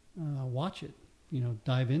it. Watch it,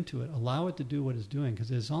 dive into it, allow it to do what it's doing,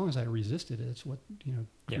 because as long as I resisted it, it's what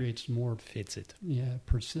creates more fits it. Yeah,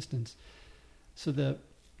 persistence. So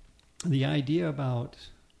the idea about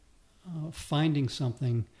finding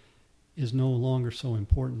something is no longer so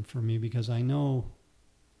important for me, because I know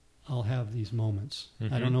I'll have these moments.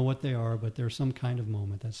 Mm-hmm. I don't know what they are, but there's some kind of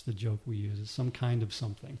moment. That's the joke we use. It's some kind of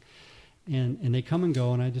something. And they come and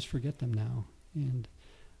go, and I just forget them now. And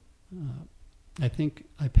I think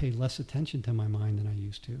I pay less attention to my mind than I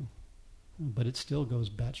used to. But it still goes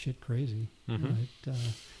batshit crazy. Mm-hmm. Right?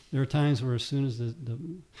 There are times where as soon as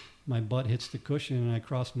my butt hits the cushion and I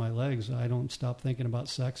cross my legs, I don't stop thinking about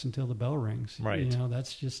sex until the bell rings. Right.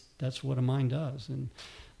 That's what a mind does. And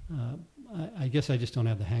I guess I just don't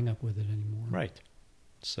have the hang up with it anymore. Right.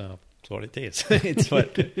 So it's what it is. It's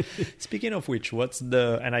what. Speaking of which,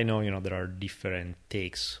 and I know, there are different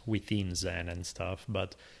takes within Zen and stuff,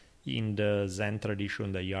 but in the Zen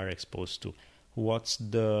tradition that you are exposed to, what's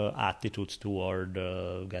the attitude toward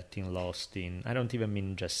getting lost in, I don't even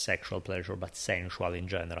mean just sexual pleasure, but sensual in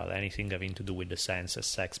general, anything having to do with the senses,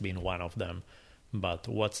 sex being one of them. But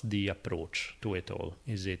what's the approach to it all?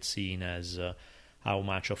 Is it seen as how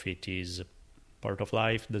much of it is part of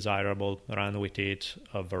life, desirable, run with it,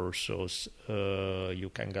 versus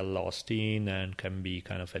you can get lost in and can be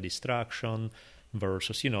kind of a distraction,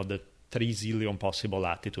 versus, the 3 zillion possible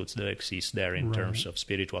attitudes that exist there in terms of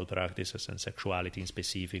spiritual practices and sexuality in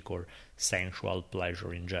specific, or sensual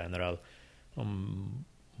pleasure in general.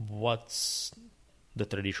 What's the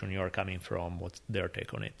tradition you're coming from? What's their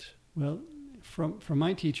take on it? Well, from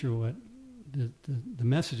my teacher, what the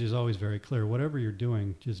message is always very clear. Whatever you're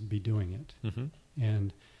doing, just be doing it. Mm-hmm.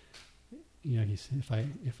 And he said,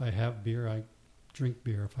 if I have beer, I drink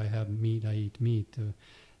beer. If I have meat, I eat meat.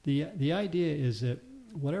 The idea is that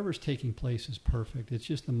whatever's taking place is perfect. It's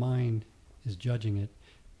just the mind is judging it,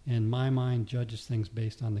 and my mind judges things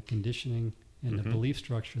based on the conditioning and the belief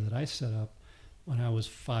structure that I set up when I was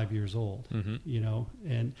 5 years old.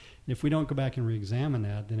 And if we don't go back and re-examine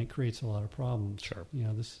that, then it creates a lot of problems. Sure.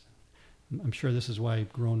 I'm sure this is why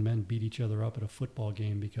grown men beat each other up at a football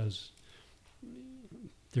game, because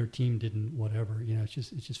their team didn't whatever. It's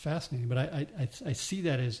just fascinating. But I see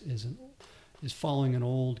that as following an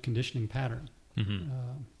old conditioning pattern.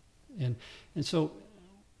 Mm-hmm. And so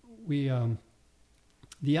we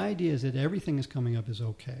the idea is that everything is coming up is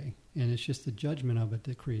okay, and it's just the judgment of it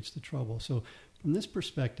that creates the trouble. So from this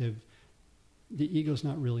perspective, the ego's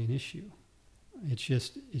not really an issue. It's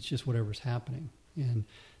just whatever's happening. And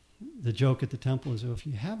the joke at the temple is, if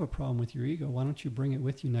you have a problem with your ego, why don't you bring it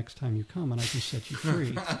with you next time you come, and I can set you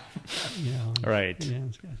free. Right. Yeah,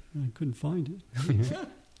 I couldn't find it.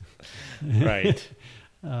 Right.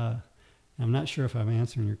 I'm not sure if I'm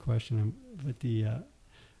answering your question, but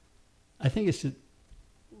I think it's that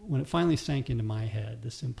when it finally sank into my head, the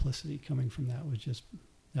simplicity coming from that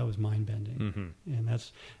was mind bending, mm-hmm.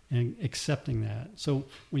 and accepting that. So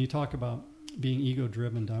when you talk about being ego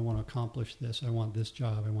driven, I want to accomplish this, I want this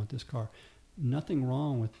job, I want this car. Nothing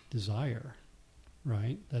wrong with desire,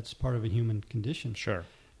 right? That's part of a human condition. Sure.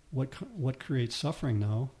 What creates suffering,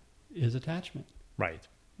 though, is attachment. Right.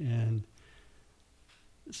 And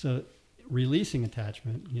so releasing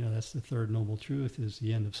attachment, that's the third noble truth, is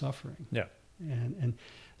the end of suffering. Yeah. And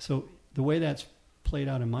so the way that's played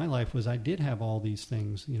out in my life was I did have all these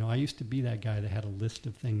things. I used to be that guy that had a list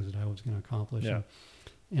of things that I was going to accomplish. Yeah.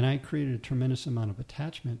 And I created a tremendous amount of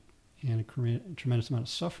attachment and a tremendous amount of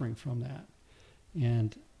suffering from that.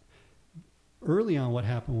 And early on, what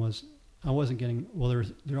happened was I wasn't getting,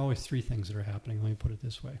 there are always 3 things that are happening. Let me put it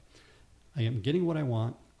this way. I am getting what I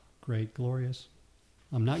want. Great, glorious.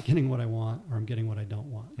 I'm not getting what I want, or I'm getting what I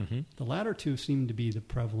don't want. Mm-hmm. The latter 2 seem to be the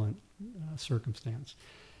prevalent circumstance.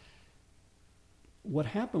 What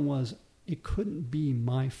happened was it couldn't be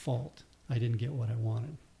my fault I didn't get what I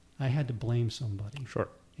wanted. I had to blame somebody. Sure.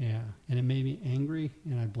 Yeah, and it made me angry,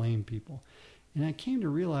 and I blamed people. And I came to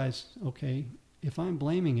realize, okay, if I'm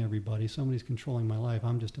blaming everybody, somebody's controlling my life,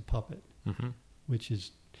 I'm just a puppet, mm-hmm. which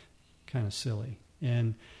is kind of silly.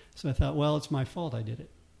 And so I thought, well, it's my fault I did it.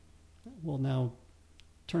 Well, now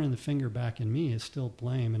turning the finger back in me is still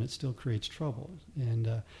blame, and it still creates trouble.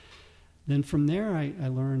 And then from there, I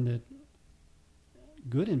learned that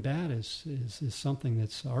good and bad is something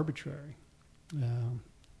that's arbitrary.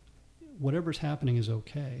 Whatever's happening is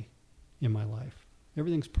okay in my life.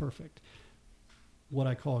 Everything's perfect. What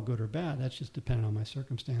I call good or bad, that's just dependent on my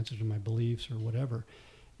circumstances or my beliefs or whatever.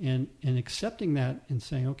 And accepting that and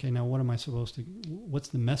saying, okay, now what am I supposed to, what's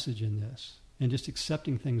the message in this? And just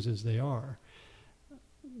accepting things as they are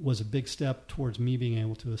was a big step towards me being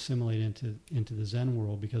able to assimilate into the Zen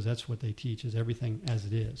world, because that's what they teach, is everything as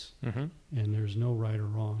it is. Mm-hmm. And there's no right or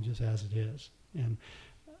wrong, just as it is. And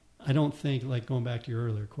I don't think, like going back to your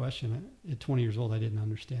earlier question, at 20 years old, I didn't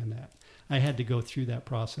understand that. I had to go through that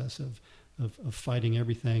process of fighting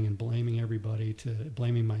everything and blaming everybody, to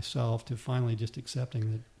blaming myself, to finally just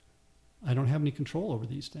accepting that I don't have any control over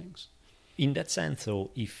these things. In that sense,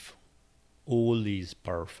 though, if all is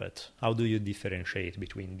perfect, how do you differentiate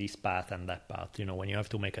between this path and that path? When you have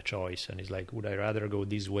to make a choice and it's like, would I rather go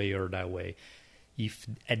this way or that way? If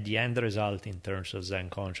at the end result, in terms of Zen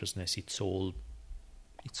consciousness, it's all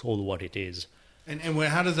what it is. And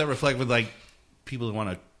how does that reflect with like people who want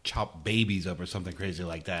to chop babies up or something crazy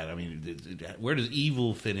like that? I mean, where does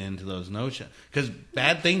evil fit into those notions? Because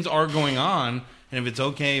bad things are going on, and if it's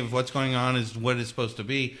okay, if what's going on is what it's supposed to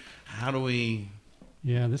be, how do we?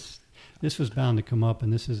 Yeah, this was bound to come up,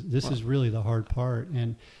 and this is really the hard part.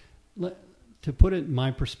 And to put it in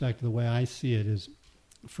my perspective, the way I see it is,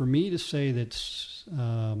 for me to say that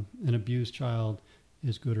an abused child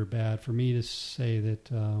is good or bad, for me to say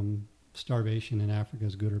that starvation in Africa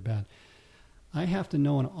is good or bad, I have to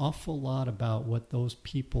know an awful lot about what those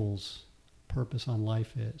people's purpose on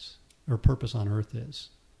life is, or purpose on earth is.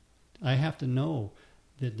 I have to know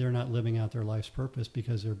that they're not living out their life's purpose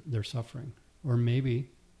because they're suffering, or maybe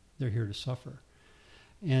they're here to suffer.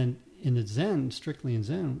 And in the Zen, strictly in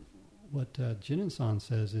Zen, what Jinin-san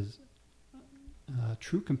says is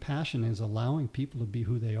true compassion is allowing people to be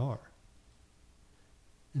who they are.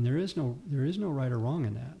 And there is no right or wrong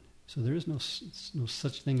in that. So there is no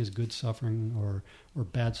such thing as good suffering or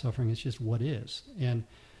bad suffering. It's just what is. And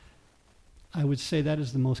I would say that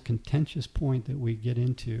is the most contentious point that we get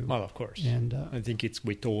into. Well, of course. And I think it's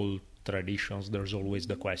with all traditions, there's always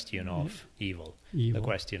the question of evil, the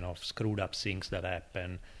question of screwed up things that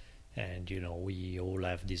happen. And, we all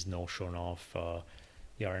have this notion of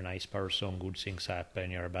you're a nice person, good things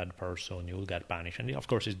happen, you're a bad person, you'll get punished. And of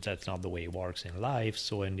course, that's not the way it works in life,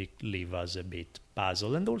 so and it leaves us a bit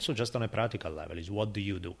puzzled. And also just on a practical level is what do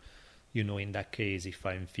you do? In that case, if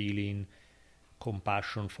I'm feeling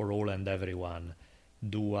compassion for all and everyone,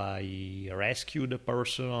 do I rescue the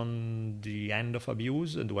person on the end of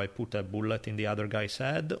abuse? Do I put a bullet in the other guy's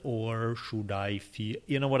head? Or should I feel...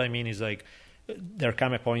 what I mean is like, there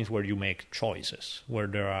come a point where you make choices,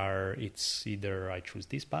 where it's either I choose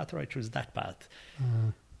this path or I choose that path.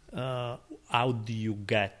 How do you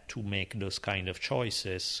get to make those kind of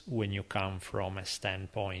choices when you come from a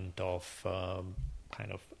standpoint of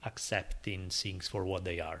kind of accepting things for what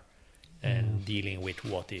they are and dealing with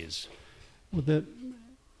what is? Well,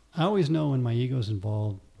 I always know when my ego's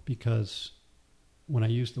involved because when I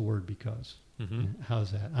use the word because. Mm-hmm.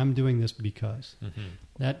 How's that? I'm doing this because. Mm-hmm.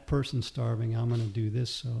 That person's starving, I'm going to do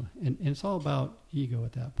this. So, and it's all about ego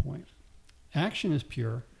at that point. Action is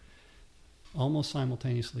pure. Almost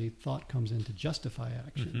simultaneously, thought comes in to justify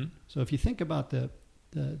action. Mm-hmm. So if you think about the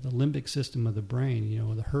limbic system of the brain,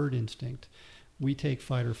 the herd instinct, we take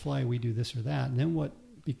fight or flight, we do this or that. And then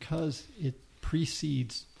because it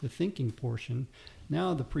precedes the thinking portion,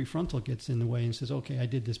 now the prefrontal gets in the way and says, okay, I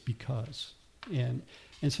did this because. And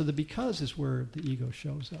so the because is where the ego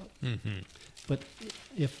shows up. Mm-hmm. But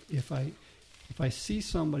if I see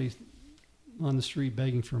somebody on the street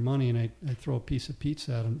begging for money and I throw a piece of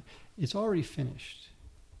pizza at them, it's already finished,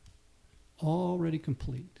 already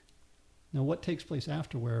complete. Now, what takes place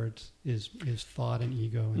afterwards is thought and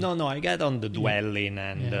ego. No, I get on the dwelling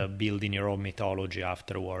and building your own mythology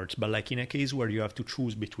afterwards. But like in a case where you have to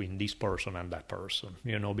choose between this person and that person,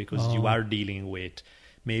 because you are dealing with...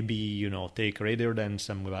 Maybe, take rather than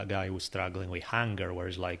some guy who's struggling with hunger, where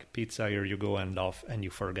it's like, pizza, here you go, and off, and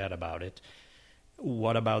you forget about it.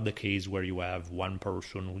 What about the case where you have one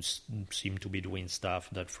person who seems to be doing stuff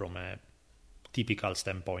that from a typical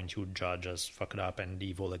standpoint you judge as fucked up and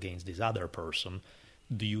evil against this other person?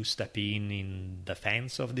 Do you step in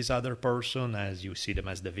defense of this other person as you see them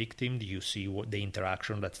as the victim? Do you see what the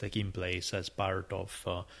interaction that's taking place as part of...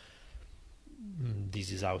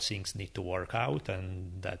 this is how things need to work out,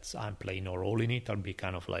 and I'm playing no role in it. I'll be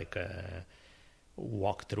kind of like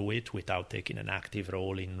walk through it without taking an active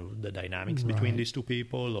role in the dynamics between these two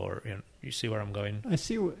people, or you see where I'm going? I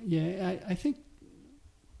see. I think,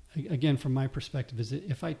 again, from my perspective, is that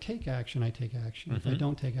if I take action, I take action. Mm-hmm. If I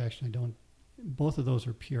don't take action, I don't. Both of those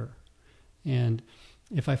are pure. And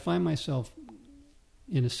if I find myself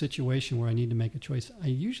in a situation where I need to make a choice, I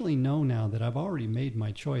usually know now that I've already made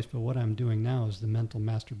my choice, but what I'm doing now is the mental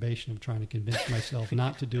masturbation of trying to convince myself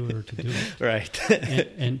not to do it or to do it. Right.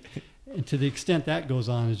 and to the extent that goes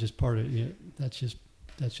on is just part of that's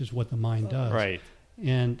just what the mind does. Right.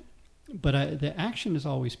 But the action is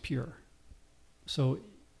always pure. So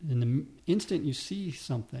in the instant you see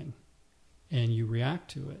something and you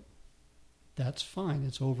react to it, that's fine.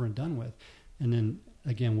 It's over and done with. And then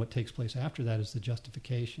again, what takes place after that is the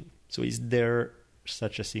justification. So is there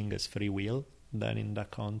such a thing as free will then in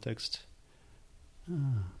that context?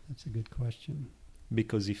 That's a good question.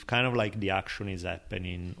 Because if kind of like the action is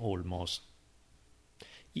happening almost,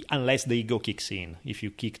 unless the ego kicks in, if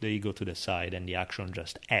you kick the ego to the side and the action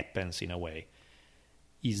just happens in a way,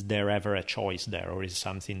 is there ever a choice there, or is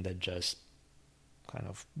something that just kind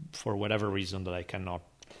of, for whatever reason that I cannot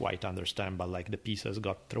quite understand, but like the pieces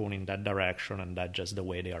got thrown in that direction and that's just the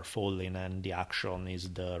way they are falling, and the action is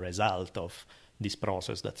the result of this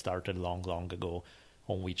process that started long, long ago,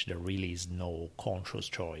 on which there really is no conscious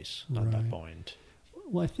choice at that point?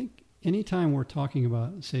 Well, I think anytime we're talking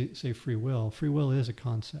about, say free will is a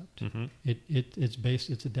concept. Mm-hmm.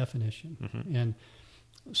 It's a definition. Mm-hmm. And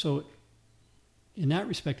so in that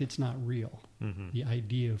respect, it's not real. The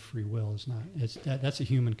idea of free will is not. That's a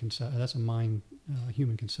human concept. That's a mind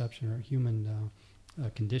human conception or a human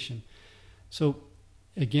condition. So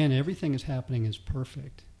again, everything is happening is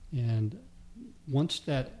perfect, and once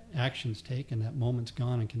that action's taken, that moment's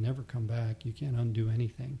gone and can never come back. You can't undo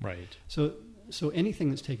anything. Right. So anything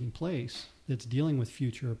that's taking place that's dealing with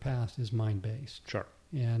future or past is mind-based. Sure.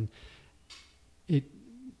 And it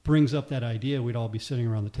brings up that idea we'd all be sitting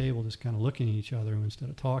around the table just kind of looking at each other instead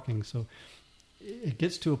of talking. So it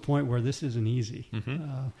gets to a point where this isn't easy.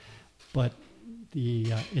 But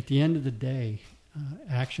at the end of the day,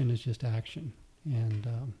 action is just action.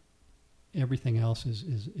 And everything else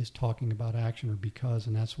is talking about action or because,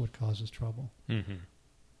 and that's what causes trouble.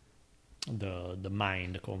 The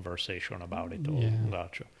mind conversation about it all. Yeah.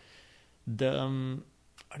 Gotcha. On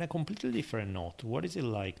a completely different note, what is it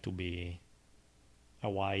like to be a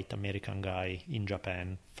white American guy in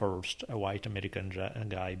Japan first, a white American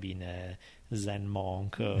guy being a Zen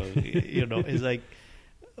monk? It's like,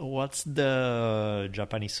 what's the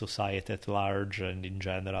Japanese society at large and in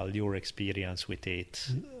general, your experience with it?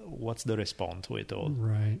 What's the response to it all?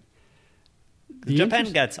 Right. Japan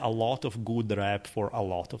gets a lot of good rep for a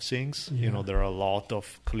lot of things. Yeah. There are a lot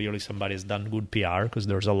of, clearly somebody has done good PR because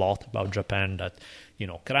there's a lot about Japan that,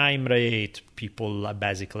 crime rate, people a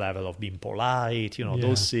basic level of being polite,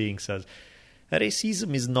 those things. As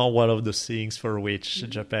racism is not one of those things for which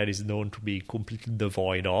Japan is known to be completely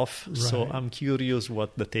devoid of. Right. So I'm curious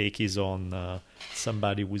what the take is on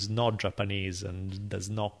somebody who's not Japanese and does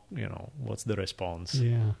not, what's the response?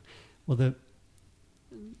 Yeah. Well, the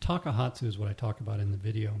Takahatsu is what I talk about in the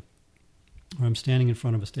video, where I'm standing in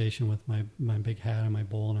front of a station with my big hat and my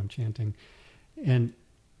bowl and I'm chanting. And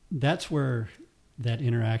that's where that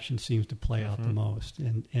interaction seems to play out the most.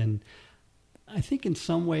 And I think in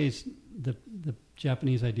some ways the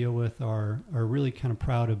Japanese I deal with are really kind of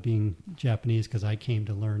proud of being Japanese because I came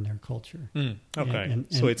to learn their culture. Okay.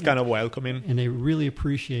 So it's kind of welcoming. And they really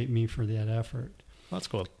appreciate me for that effort. That's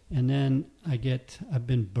cool. And then I've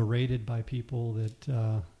been berated by people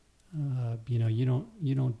that,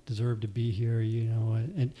 you don't deserve to be here,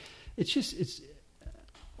 and it's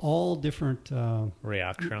all different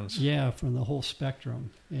reactions. Yeah, from the whole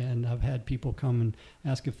spectrum. And I've had people come and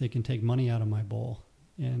ask if they can take money out of my bowl.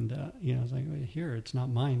 And, it's like, well, here, it's not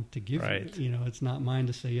mine to give you, it's not mine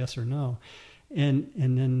to say yes or no. And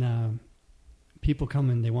then people come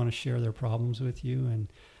and they want to share their problems with you. And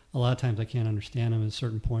a lot of times I can't understand them. At a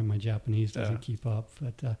certain point, my Japanese doesn't keep up.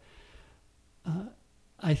 But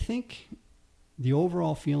I think the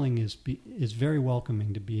overall feeling is very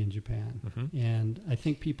welcoming to be in Japan. And I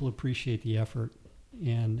think people appreciate the effort.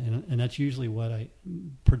 And that's usually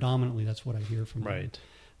predominantly that's what I hear from them. Right.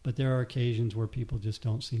 But there are occasions where people just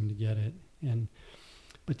don't seem to get it.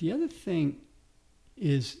 But the other thing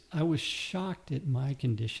is I was shocked at my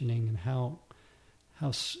conditioning and how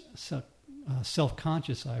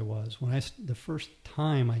self-conscious I was when the first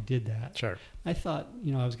time I did that. Sure. I thought,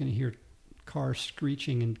 I was going to hear cars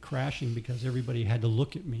screeching and crashing because everybody had to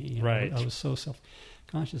look at me. Right. I was so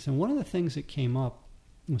self-conscious. And one of the things that came up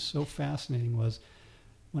was so fascinating was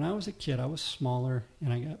when I was a kid, I was smaller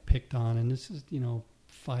and I got picked on. And this is,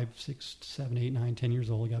 5, 6, 7, 8, 9, 10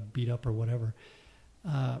 years old, I got beat up or whatever.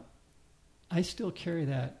 I still carry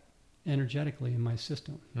that energetically in my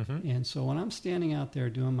system. And so when I'm standing out there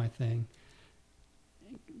doing my thing,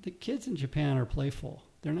 the kids in Japan are playful.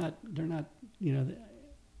 They're not, they're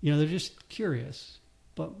just curious.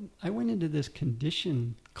 But I went into this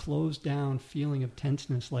conditioned, closed down feeling of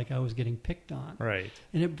tenseness like I was getting picked on. Right.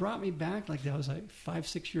 And it brought me back like I was 5,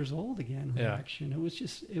 6 years old again, reaction. It was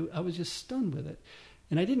just, I was just stunned with it.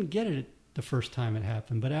 And I didn't get it the first time it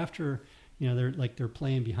happened. But after, they're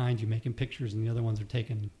playing behind you, making pictures, and the other ones are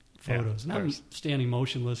taking photos. And I'm standing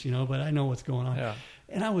motionless, but I know what's going on. Yeah.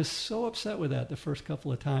 And I was so upset with that the first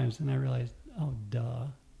couple of times. And I realized, oh, duh,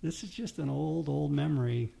 this is just an old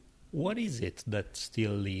memory. What is it that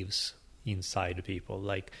still lives inside people?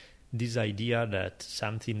 Like this idea that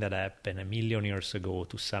something that happened 1,000,000 years ago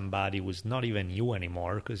to somebody was not even you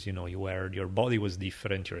anymore because, your body was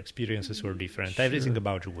different, your experiences were different, everything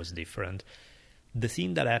about you was different. The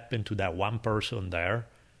thing that happened to that one person there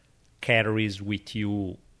carries with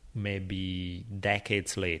you maybe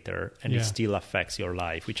decades later and it still affects your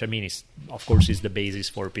life, which I mean is, of course, is the basis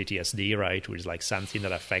for PTSD, right? Which is like something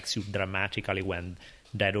that affects you dramatically when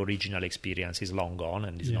that original experience is long gone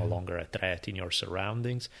and is no longer a threat in your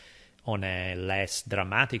surroundings on a less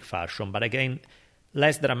dramatic fashion. But again,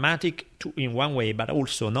 less dramatic in one way, but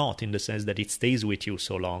also not in the sense that it stays with you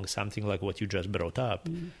so long, something like what you just brought up.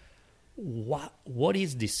 what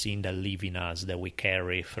is this thing that lives in us that we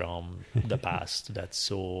carry from the past that's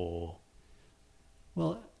so...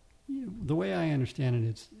 Well, the way I understand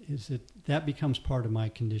it is that becomes part of my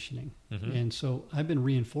conditioning. Mm-hmm. And so I've been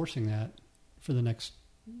reinforcing that for the next,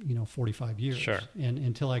 45 years. Sure. And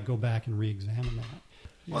until I go back and re-examine that.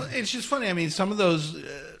 Well, it's just funny. I mean, some of those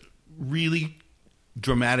really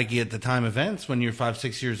dramatic at the time events when you're 5,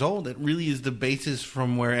 6 years old, it really is the basis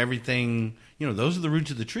from where everything, those are the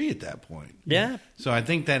roots of the tree at that point. Yeah. So I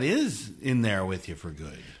think that is in there with you for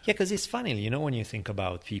good. Yeah, because it's funny, when you think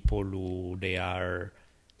about people who they are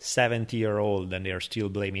 70-year-old and they are still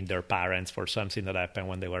blaming their parents for something that happened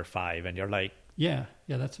when they were 5, and you're like, yeah,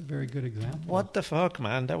 that's a very good example. What the fuck,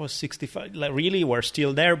 man? That was 65. Like, really, we're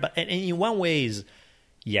still there. But and in one way is,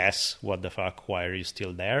 yes, what the fuck? Why are you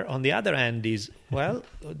still there? On the other hand is, well,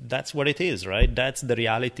 that's what it is, right? That's the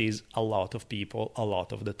reality. Is a lot of people, a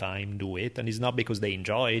lot of the time, do it. And it's not because they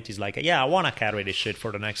enjoy it. It's like, yeah, I want to carry this shit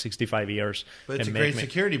for the next 65 years. But it's a great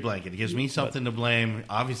security blanket. It gives me something to blame.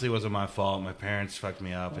 Obviously, it wasn't my fault. My parents fucked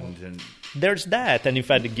me up. And there's that. And in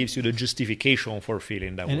fact, it gives you the justification for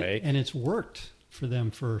feeling that way. And it's worked for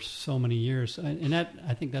them for so many years. And that,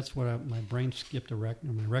 I think that's what my brain skipped my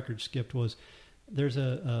record skipped was, there's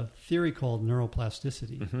a theory called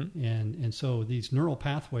neuroplasticity. Mm-hmm. And so these neural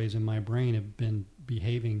pathways in my brain have been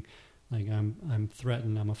behaving like I'm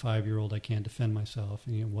threatened, I'm a 5-year-old, I can't defend myself,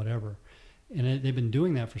 whatever. And they've been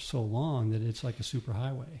doing that for so long that it's like a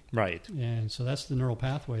superhighway. Right. And so that's the neural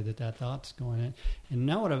pathway that thought's going in. And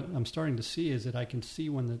now what I'm starting to see is that I can see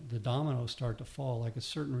when the dominoes start to fall, like a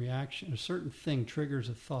certain reaction, a certain thing triggers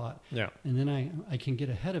a thought. Yeah. And then I can get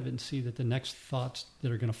ahead of it and see that the next thoughts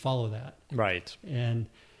that are going to follow that. Right. And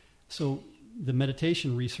so the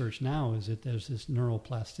meditation research now is that there's this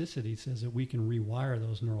neuroplasticity says that we can rewire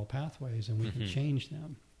those neural pathways and we Mm-hmm. can change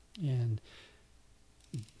them. And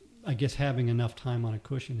I guess having enough time on a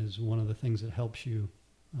cushion is one of the things that helps you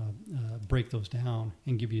break those down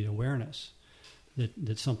and give you awareness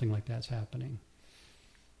that something like that's happening.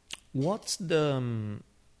 What's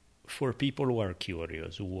for people who are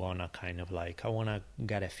curious, who want to kind of like, I want to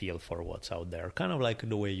get a feel for what's out there, kind of like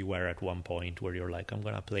the way you were at one point where you're like, I'm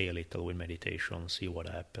going to play a little with meditation, see what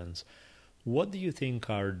happens. What do you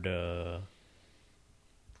think are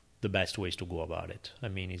the best ways to go about it? I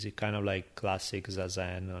mean, is it kind of like classic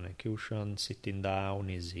Zazen on a cushion, sitting down?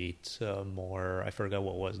 Is it more, I forgot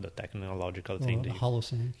what was the technological thing? The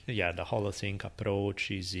holosync. Yeah, the holosync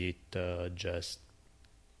approach. Is it just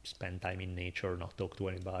spend time in nature, not talk to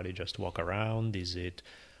anybody, just walk around? Is it,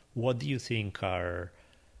 what do you think are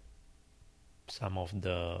some of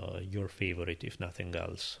your favorite, if nothing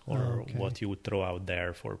else, or what you would throw out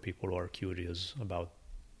there for people who are curious about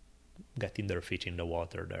getting their feet in the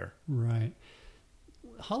water there? Right.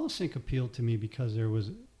 Holosync appealed to me because there was,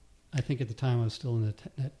 I think at the time I was still in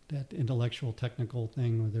that intellectual technical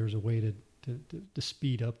thing where there's a way to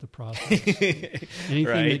speed up the process. Anything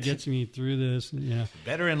right. that gets me through this,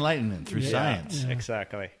 better enlightenment through science. Yeah.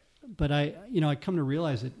 Exactly. But I come to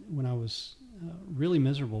realize that when I was really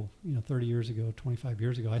miserable, 30 years ago, 25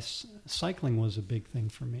 years ago, cycling was a big thing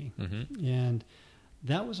for me. Mm-hmm. And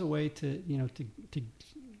that was a way to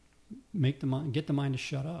make the mind, get the mind to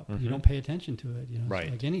shut up. Mm-hmm. You don't pay attention to it. Right.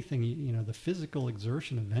 It's like anything, the physical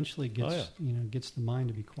exertion eventually gets, gets the mind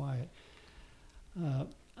to be quiet.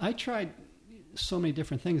 I tried so many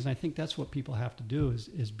different things, and I think that's what people have to do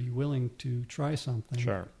is be willing to try something.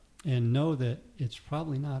 Sure. And know that it's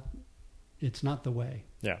probably not, it's not the way.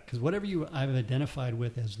 Yeah. Because whatever I've identified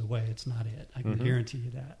with as the way, it's not it. I can Mm-hmm. guarantee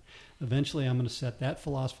you that. Eventually, I'm going to set that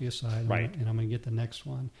philosophy aside, right. and I'm going to get the next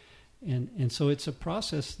one. And so it's a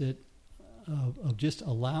process that of just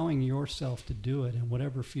allowing yourself to do it, and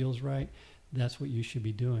whatever feels right, that's what you should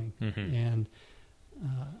be doing. Mm-hmm. And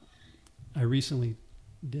I recently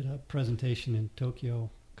did a presentation in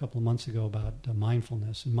Tokyo a couple of months ago about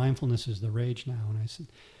mindfulness, and mindfulness is the rage now. And I said,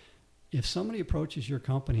 if somebody approaches your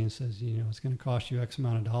company and says, it's going to cost you X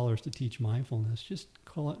amount of dollars to teach mindfulness, just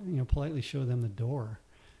politely show them the door.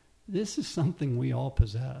 This is something we all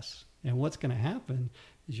possess. And what's going to happen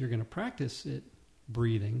is you're going to practice it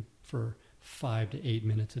breathing for 5 to 8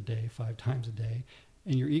 minutes a day, 5 times a day,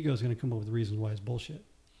 and your ego is going to come up with reasons why it's bullshit.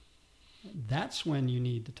 That's when you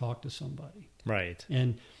need to talk to somebody. Right.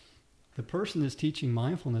 And the person that's teaching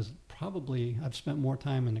mindfulness, probably I've spent more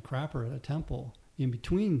time in the crapper at a temple in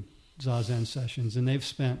between Zazen sessions than they've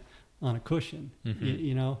spent on a cushion,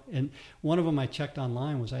 mm-hmm. And one of them I checked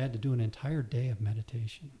online was I had to do an entire day of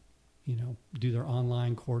meditation, do their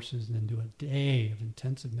online courses and then do a day of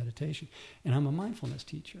intensive meditation. And I'm a mindfulness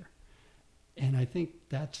teacher. And I think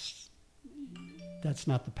that's that's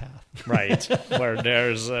not the path. Right, where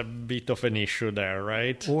there's a bit of an issue there,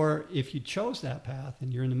 right? Or if you chose that path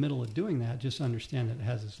and you're in the middle of doing that, just understand that it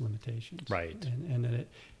has its limitations. Right. And that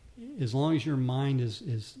as long as your mind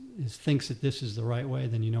is thinks that this is the right way,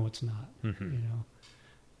 then you know it's not. Mm-hmm. You know.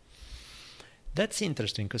 That's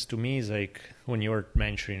interesting, because to me, it's like when you were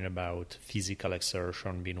mentioning about physical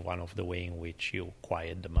exertion being one of the way in which you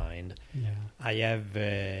quiet the mind. Yeah. I have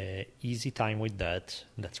easy time with that.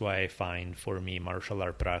 That's why I find, for me, martial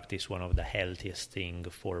art practice one of the healthiest thing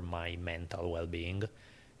for my mental well-being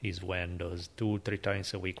is when those 2-3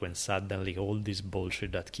 times a week, when suddenly all this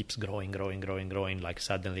bullshit that keeps growing, like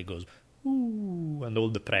suddenly goes, ooh, and all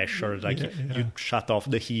the pressure, like you shut off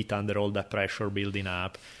the heat under all that pressure building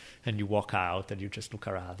up. And you walk out and you just look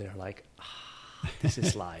around there like, this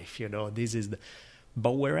is life, this is the...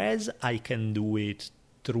 But whereas I can do it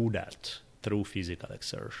through physical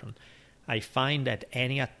exertion, I find that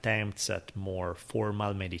any attempts at more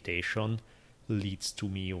formal meditation leads to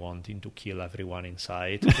me wanting to kill everyone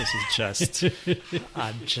inside. This is just,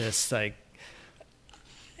 I'm just like...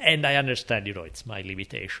 And I understand, it's my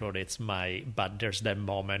limitation, but there's that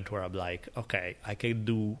moment where I'm like, okay, I can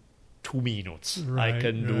do 2 minutes. Right, I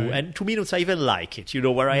can do, right. and 2 minutes I even like it,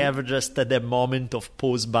 where I have just the moment of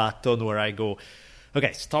pause button where I go,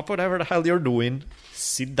 okay, stop whatever the hell you're doing,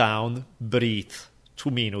 sit down, breathe, 2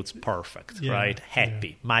 minutes, perfect, right?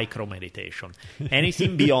 Happy, micro meditation.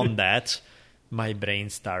 Anything beyond that, my brain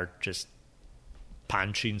starts just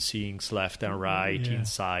punching things left and right,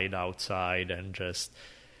 inside, outside, and just,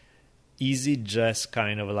 is it just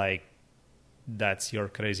kind of like, that's your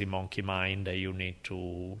crazy monkey mind that you need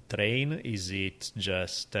to train? Is it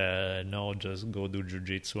just, no, just go do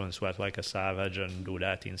jiu-jitsu and sweat like a savage and do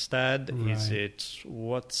that instead? Right. Is it,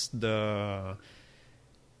 what's the...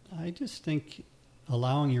 I just think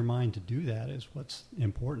allowing your mind to do that is what's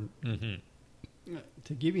important. Mm-hmm.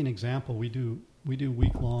 To give you an example, we do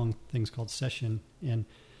week-long things called session, and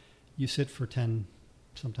you sit for 10,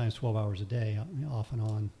 sometimes 12 hours a day, off and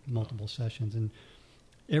on, multiple sessions, and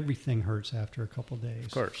everything hurts after a couple of days.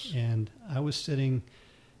 Of course. And I was sitting,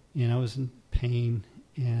 and I was in pain,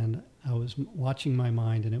 and I was watching my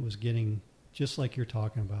mind, and it was getting just like you're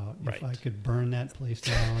talking about. Right. If I could burn that place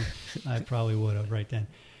down, I probably would have right then.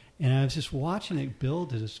 And I was just watching it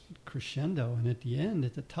build to this crescendo, and at the end,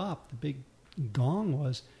 at the top, the big gong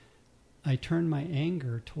was, I turned my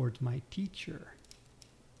anger towards my teacher.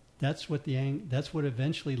 That's what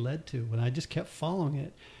eventually led to, when I just kept following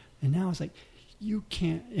it. And now it's like, you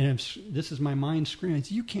can't, and this is my mind screaming,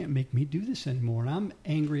 you can't make me do this anymore. And I'm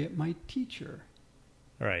angry at my teacher.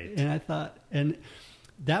 Right. And I thought, and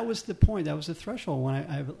that was the point, that was the threshold. When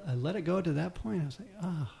I let it go to that point, I was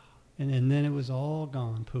like, and then it was all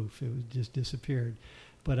gone, poof, it was just disappeared.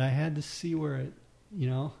 But I had to see where it,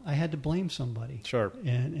 I had to blame somebody. Sure.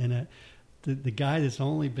 And the guy that's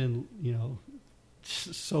only been,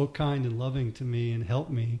 so kind and loving to me and helped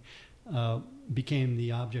me, became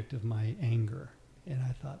the object of my anger. And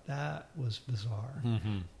I thought that was bizarre.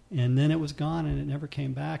 Mm-hmm. And then it was gone, and it never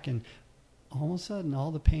came back. And all of a sudden,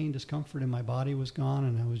 all the pain, discomfort in my body was gone,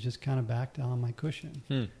 and I was just kind of back down on my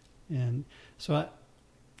cushion. And so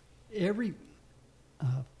every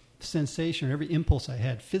sensation, or every impulse I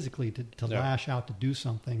had physically to lash out to do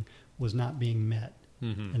something was not being met.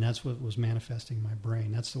 Mm-hmm. And that's what was manifesting in my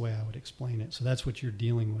brain. That's the way I would explain it. So that's what you're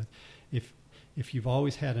dealing with. If you've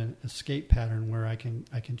always had an escape pattern where I can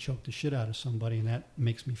choke the shit out of somebody and that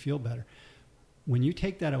makes me feel better, when you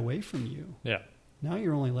take that away from you, now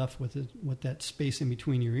you're only left with that space in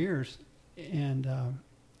between your ears, and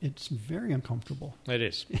it's very uncomfortable. It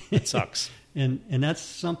is. It sucks. and that's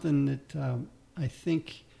something that I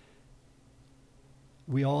think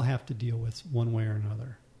we all have to deal with one way or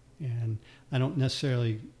another. And I don't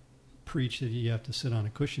necessarily preach that you have to sit on a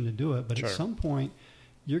cushion to do it, but Sure. at some point,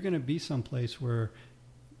 you're going to be someplace where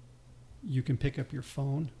you can pick up your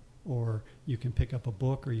phone, or you can pick up a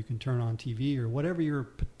book, or you can turn on TV, or whatever your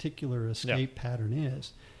particular escape pattern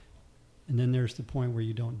is. And then there's the point where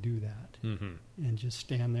you don't do that, and just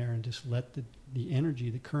stand there and just let the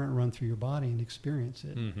energy, the current run through your body and experience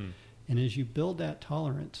it. Mm-hmm. And as you build that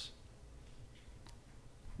tolerance,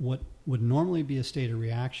 what would normally be a state of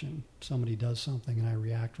reaction, somebody does something and I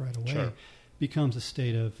react right away, becomes a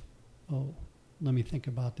state of, oh, let me think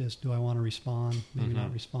about this. Do I want to respond? Maybe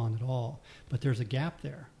not respond at all. But there's a gap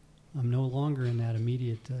there. I'm no longer in that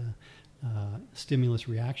immediate stimulus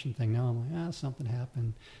reaction thing. Now I'm like, something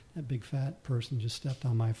happened. That big fat person just stepped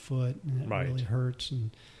on my foot, and it really hurts. And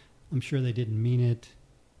I'm sure they didn't mean it.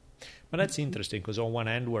 But that's interesting, because on one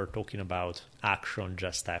hand, we're talking about action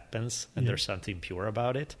just happens, and there's something pure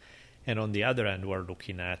about it. And on the other hand, we're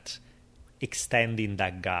looking at extending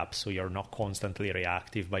that gap so you're not constantly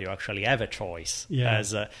reactive, but you actually have a choice. Yeah.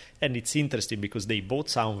 And it's interesting because they both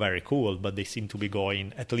sound very cool, but they seem to be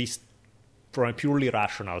going, at least from a purely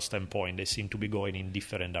rational standpoint, they seem to be going in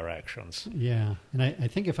different directions. Yeah, and I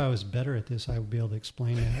think if I was better at this, I would be able to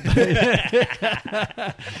explain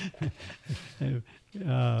that.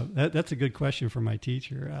 That's a good question for my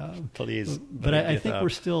teacher. Please. But I think we're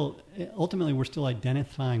still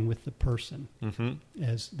identifying with the person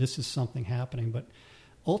as this is something happening. But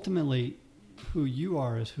ultimately, who you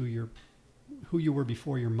are is who you were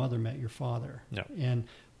before your mother met your father. Yeah. And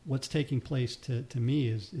what's taking place to me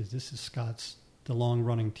is this is the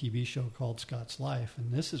long-running TV show called Scott's Life,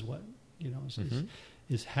 and this is what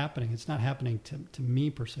is happening. It's not happening to me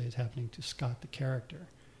per se. It's happening to Scott the character.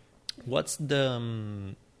 What's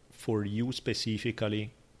the for you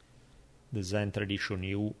specifically, the Zen tradition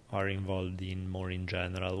you are involved in more in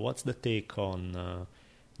general? What's the take on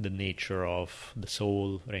the nature of the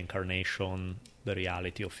soul, reincarnation, the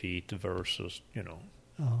reality of it versus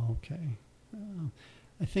Oh, okay.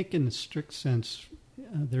 I think in the strict sense,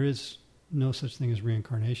 there is no such thing as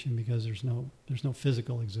reincarnation because there's no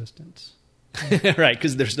physical existence. Right,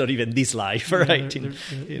 because there's not even this life, right?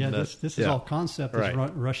 This is all concept that's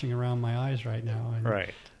rushing around my eyes right now. And,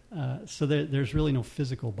 right. So there's really no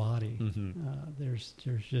physical body. There's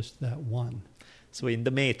just that one. So in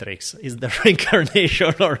the Matrix, is there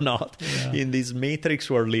reincarnation or not? Yeah. In this Matrix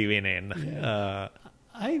we're living in. Yeah.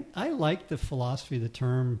 I like the philosophy, the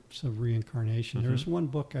terms of reincarnation. There was one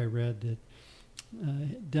book I read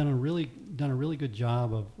that done a really good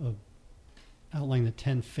job of outlining the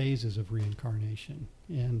 10 phases of reincarnation,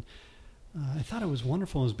 and I thought it was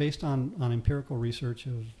wonderful. It was based on empirical research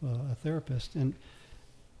of a therapist, and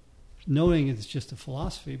knowing it's just a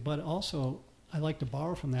philosophy, but also I like to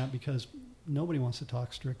borrow from that because nobody wants to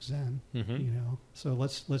talk strict Zen, So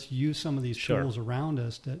let's use some of these tools around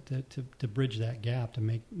us to bridge that gap, to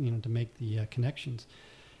make the connections,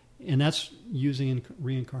 and that's using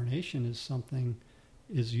reincarnation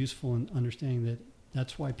is useful in understanding that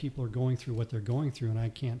that's why people are going through what they're going through, and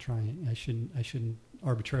I shouldn't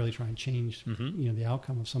arbitrarily try and change the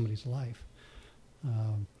outcome of somebody's life.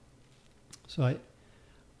 So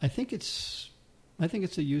I think it's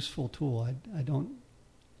a useful tool.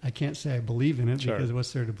 I can't say I believe in it because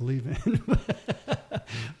what's there to believe in?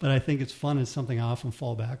 But I think it's fun. It's something I often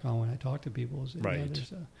fall back on when I talk to people. Right.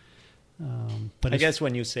 But I guess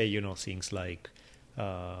when you say, things like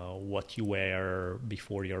what you were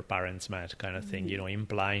before your parents met kind of thing,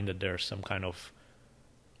 implying that there's some kind of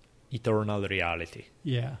eternal reality.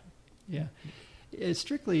 Yeah. It's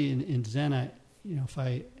strictly in Zen, if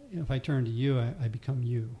I turn to you, I become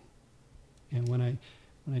you. And when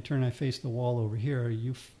I turn, I face the wall over here,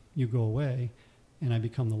 you go away, and I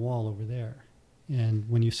become the wall over there. And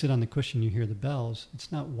when you sit on the cushion, you hear the bells.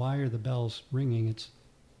 It's not why are the bells ringing, it's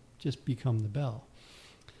just become the bell.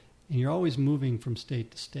 And you're always moving from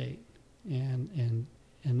state to state. And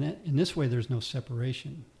that, in this way, there's no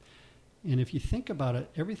separation. And if you think about it,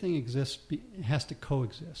 everything exists, has to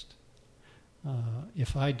coexist.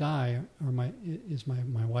 If I die, is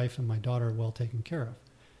my wife and my daughter well taken care of?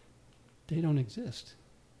 They don't exist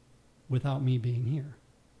without me being here,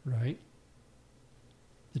 right?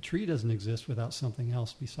 The tree doesn't exist without something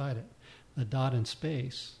else beside it. A dot in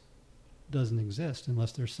space doesn't exist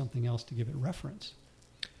unless there's something else to give it reference.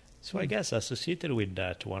 So I guess associated with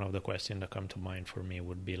that, one of the questions that come to mind for me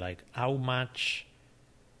would be like how much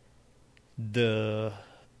there's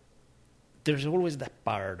always that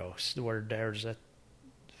paradox where there's a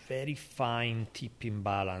very fine tipping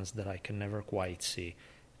balance that I can never quite see.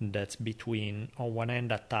 That's between, on one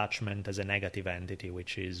end, attachment as a negative entity,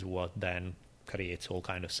 which is what then creates all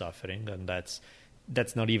kind of suffering, and that's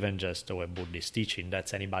not even just a Buddhist teaching.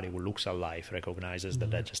 That's anybody who looks at life recognizes that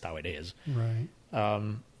that's just how it is. Right.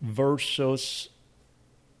 Versus,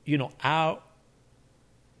 how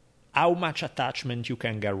much attachment you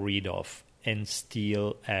can get rid of and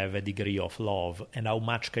still have a degree of love, and how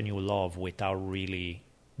much can you love without really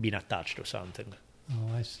being attached to something?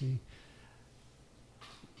 Oh, I see.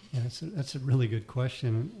 Yeah, that's a really good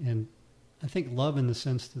question, and I think love, in the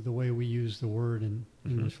sense that the way we use the word in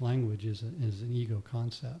English language, is an ego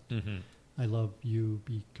concept. I love you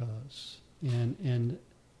because, and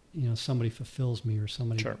somebody fulfills me, or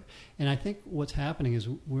somebody. Sure. And I think what's happening is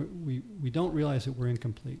we don't realize that we're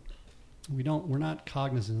incomplete. We're not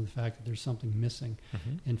cognizant of the fact that there's something missing.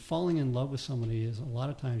 And falling in love with somebody is, a lot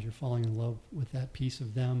of times you're falling in love with that piece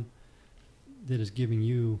of them that is giving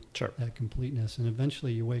you that completeness, and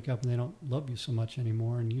eventually you wake up and they don't love you so much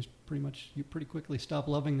anymore, and you pretty quickly stop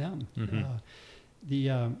loving them.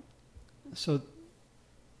 So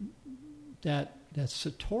that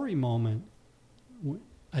Satori moment,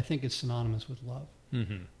 I think is synonymous with love.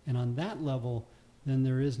 Mm-hmm. And on that level, then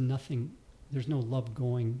there is nothing, there's no love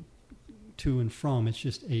going to and from. It's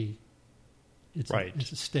just it's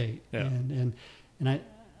a state. Yeah. And I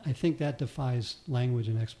think that defies language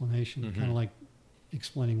and explanation, Mm-hmm. kind of like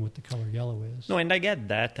explaining what the color yellow is. No, and I get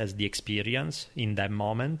that as the experience in that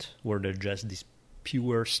moment where there's just this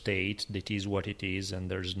pure state that is what it is, and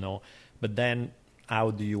there's no... But then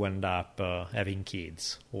how do you end up having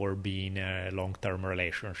kids or being in a long-term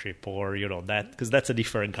relationship or, that... Because that's a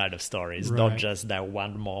different kind of story. It's not just that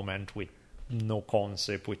one moment with no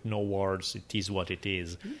concept, with no words. It is what it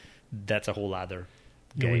is. That's a whole other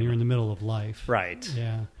game. When you're in the middle of life. Right.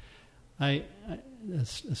 Yeah. A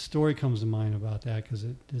story comes to mind about that because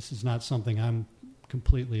this is not something I'm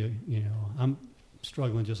completely, I'm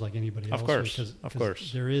struggling just like anybody else. Of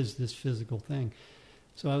course. There is this physical thing.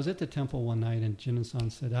 So I was at the temple one night and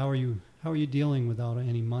Jin-san said, how are you dealing without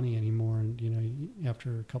any money anymore? And,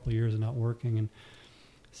 after a couple of years of not working, and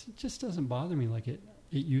it just doesn't bother me like it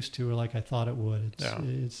used to, or like I thought it would.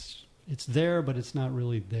 It's there, but it's not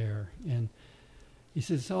really there. And he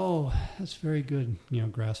says, "Oh, that's very good,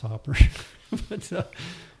 grasshopper." But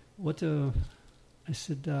I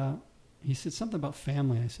said, he said something about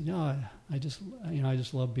family. I said, I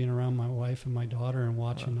just love being around my wife and my daughter and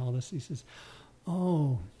watching all this. He says,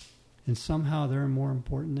 "Oh, and somehow they're more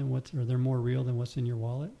important than they're more real than what's in your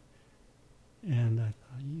wallet." And I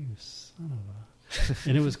thought, you son of a...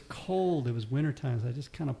 And it was cold. It was wintertime. So I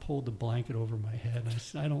just kind of pulled the blanket over my head. And I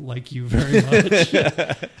said, I don't like you very much.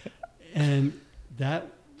 And that,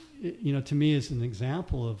 to me is an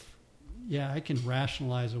example of, I can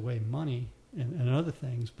rationalize away money and other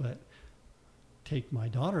things, but take my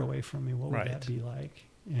daughter away from me, what would that be like?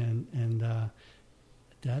 And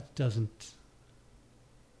that doesn't,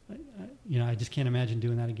 I just can't imagine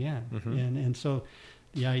doing that again. Mm-hmm. And so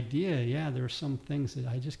the idea, there are some things that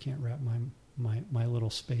I just can't wrap my little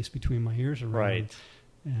space between my ears around. Right.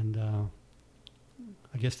 And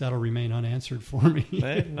I guess that'll remain unanswered for me.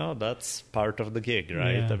 No, that's part of the gig,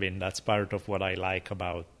 right? Yeah. I mean, that's part of what I like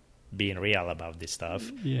about being real about this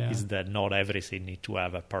stuff, is that not everything need to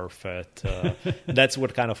have a perfect... that's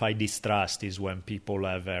what kind of I distrust, is when people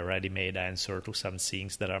have a ready-made answer to some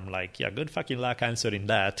things that I'm like, good fucking luck answering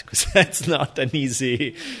that, because that's not an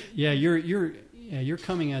easy... Yeah, you're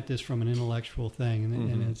coming at this from an intellectual thing,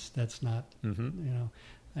 and that's not,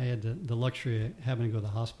 I had the luxury of having to go to the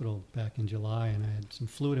hospital back in July, and I had some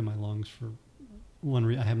fluid in my lungs for one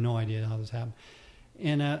reason. I have no idea how this happened.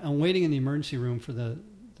 And I'm waiting in the emergency room for the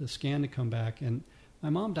scan to come back, and my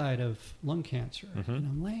mom died of lung cancer. Mm-hmm. And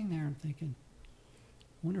I'm laying there and thinking,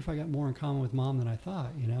 I wonder if I got more in common with Mom than I thought,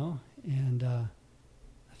 And I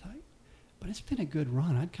thought, but it's been a good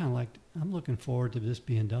run. I'm looking forward to this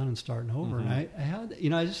being done and starting over. Mm-hmm. And I had,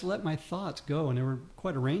 I just let my thoughts go, and there were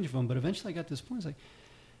quite a range of them. But eventually I got to this point, it's like,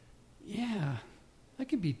 I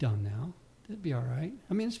can be done now. It'd be all right.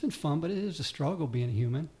 I mean, it's been fun, but it is a struggle being a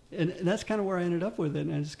human. And that's kind of where I ended up with it.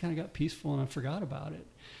 And I just kind of got peaceful and I forgot about it.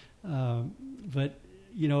 But,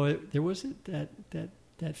 there wasn't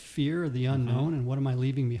that fear of the unknown and what am I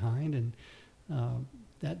leaving behind? And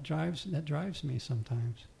that drives me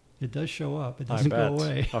sometimes. It does show up. It doesn't go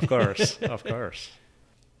away. Of course, of course.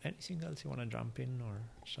 Anything else you want to jump in or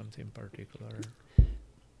something particular?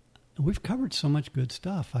 We've covered so much good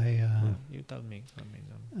stuff. You tell me.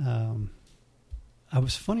 I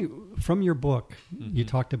was funny, from your book, you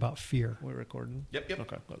talked about fear. We're recording? Yep.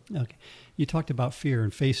 Okay, good. Okay. You talked about fear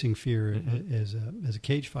and facing fear as a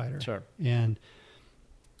cage fighter. Sure. And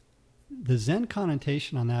the Zen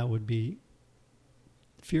connotation on that would be,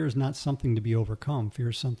 fear is not something to be overcome.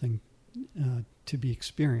 Fear is something to be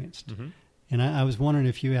experienced. Mm-hmm. And I was wondering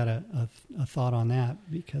if you had a thought on that,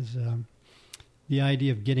 because the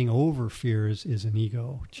idea of getting over fear is an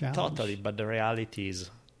ego challenge. Totally, but the reality is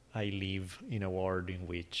I live in a world in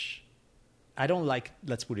which I don't like,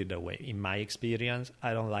 let's put it that way, in my experience,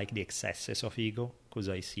 I don't like the excesses of ego, because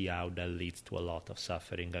I see how that leads to a lot of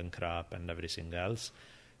suffering and crap and everything else.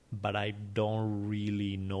 But I don't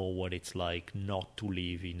really know what it's like not to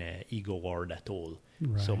live in an ego world at all.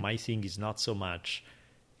 Right. So my thing is not so much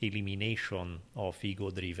elimination of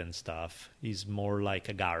ego-driven stuff. It's more like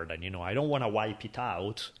a garden. I don't want to wipe it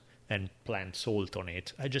out and plant salt on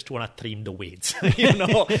it. I just want to trim the weeds.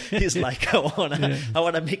 It's like I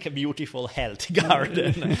want to make a beautiful, healthy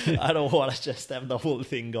garden. I don't want to just have the whole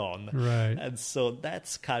thing gone. Right. And so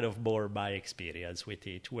that's kind of more my experience with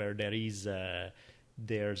it, where there is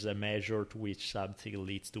there's a measure to which something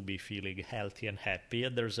leads to me feeling healthy and happy,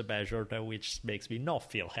 and there's a measure to which makes me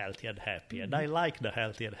not feel healthy and happy. And I like the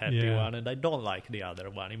healthy and happy one, and I don't like the other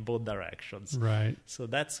one, in both directions. Right. So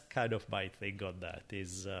that's kind of my thing on that,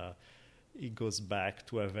 is it goes back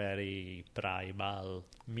to a very primal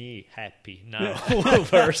me happy now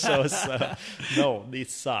versus no,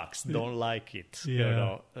 this sucks, don't like it. Yeah. You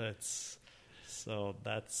know, so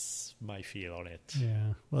that's my feel on it.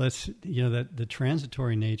 Yeah. Well, it's, that the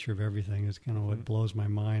transitory nature of everything is kind of what blows my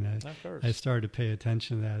mind. Of course. I started to pay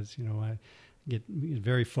attention to that as, I get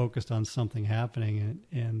very focused on something happening,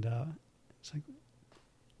 and it's like,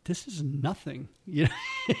 this is nothing.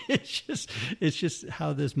 It's just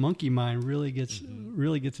how this monkey mind really gets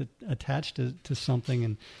attached to something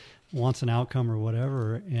and wants an outcome or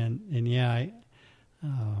whatever. And yeah,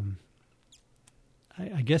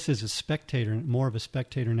 I guess as a spectator, more of a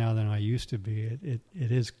spectator now than I used to be, it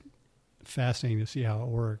is fascinating to see how it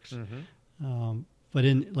works. But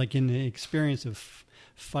in the experience of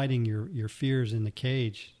fighting your fears in the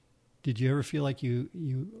cage, did you ever feel like you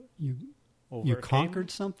conquered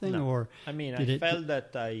something? No. Or I mean, I felt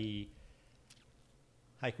that I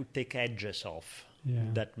could take edges off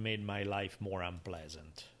that made my life more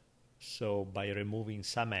unpleasant. So by removing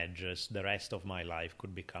some edges, the rest of my life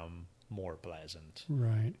could become more pleasant.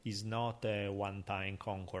 Right. It's not a one-time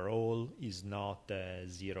conquer all. It's not a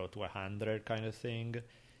 0 to 100 kind of thing.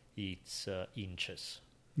 It's inches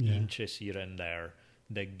here and there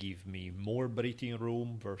that give me more breathing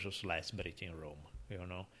room versus less breathing room.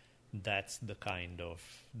 That's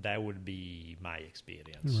that would be my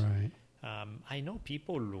experience. Right. I know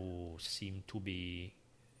people who seem to be,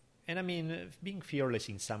 and I mean, being fearless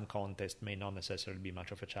in some context may not necessarily be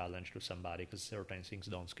much of a challenge to somebody because certain things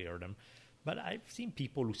don't scare them. But I've seen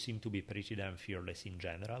people who seem to be pretty damn fearless in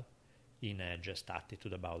general, in a just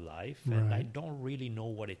attitude about life. Right. And I don't really know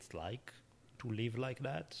what it's like to live like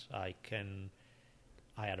that. I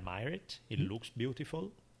admire it. It looks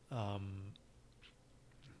beautiful.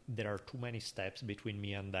 There are too many steps between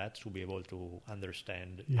me and that to be able to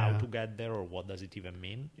understand how to get there or what does it even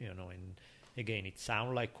mean, and again, it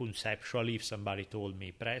sounds like conceptually if somebody told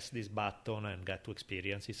me press this button and get to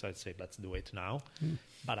experience it, so I'd say let's do it now.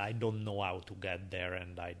 But I don't know how to get there,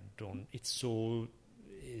 and it's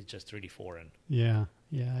just really foreign. Yeah.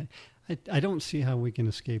 I don't see how we can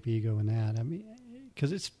escape ego in that. I mean,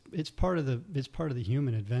 because it's part of the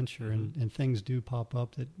human adventure, and things do pop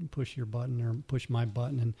up that push your button or push my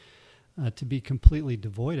button, and to be completely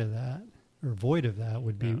devoid of that or void of that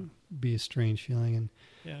would be a strange feeling.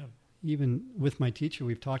 And even with my teacher,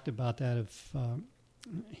 we've talked about that.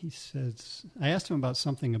 He says, I asked him about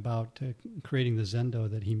something about creating the Zendo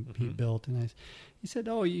that he built, and he said,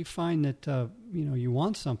 "Oh, you find that you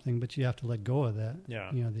want something, but you have to let go of that.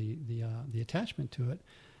 The attachment to it."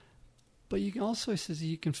 But you can also, he says,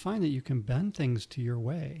 you can find that you can bend things to your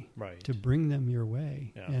way, to bring them your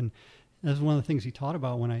way. Yeah. And that's one of the things he taught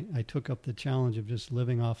about when I took up the challenge of just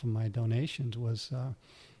living off of my donations was,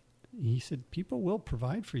 he said, people will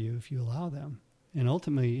provide for you if you allow them. And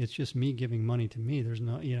ultimately, it's just me giving money to me. There's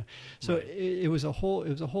no, So it was a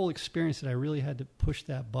whole experience that I really had to push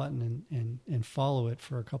that button and follow it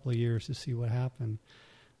for a couple of years to see what happened.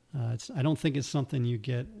 I don't think it's something you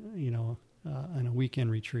get, on a weekend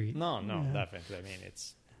retreat. No, definitely. I mean,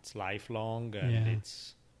 it's lifelong, and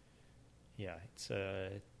it's a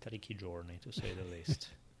tricky journey to say the least.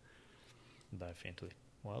 Definitely.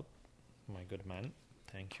 Well, my good man,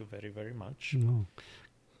 thank you very, very much. No.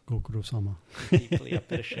 Gokuro-sama. Deeply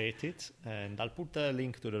appreciate it, and I'll put a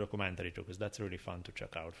link to the documentary too, because that's really fun to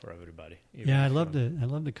check out for everybody. I love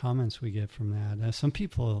the comments we get from that. Some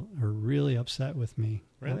people are really upset with me.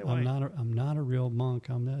 Really? I'm not a real monk.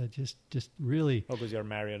 I'm not, just really. Oh, because you're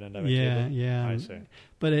married and have a kid. Yeah. I see.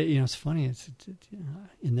 But it's funny. It's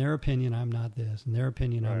in their opinion, I'm not this. In their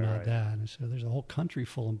opinion, I'm not that. And so there's a whole country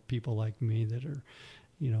full of people like me that are,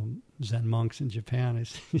 Zen monks in Japan.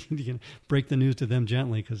 You can break the news to them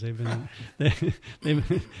gently because they've been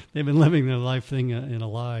living their life thing in a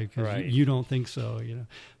lie because you don't think so.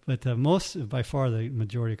 But by far the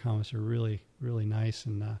majority of comments are really, really nice,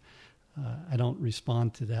 and I don't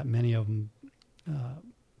respond to that many of them.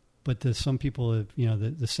 But there's some people have,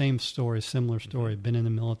 the same story, similar story, been in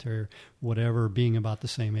the military or whatever, being about the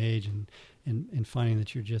same age, and finding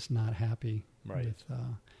that you're just not happy with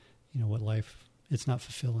what life. It's not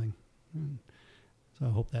fulfilling. So I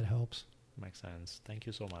hope that helps. Makes sense. Thank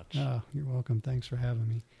you so much. Oh, you're welcome. Thanks for having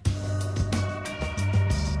me.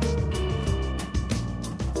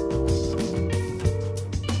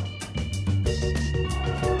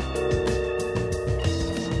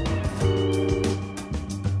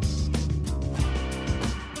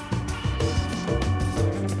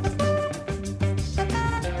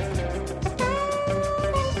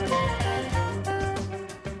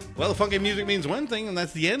 the funky music means one thing, and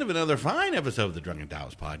that's the end of another fine episode of the Drunken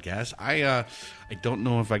Taoist podcast. I don't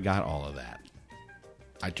know if I got all of that.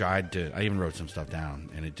 I tried to. I even wrote some stuff down,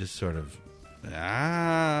 and it just sort of,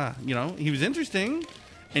 he was interesting,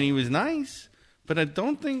 and he was nice, but I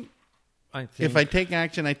don't think. If I take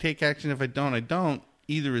action, I take action. If I don't, I don't.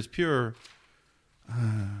 Either is pure.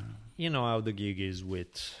 You know how the gig is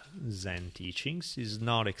with Zen teachings. Is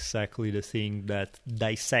not exactly the thing that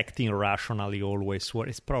dissecting rationally always works.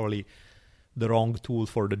 It's probably the wrong tool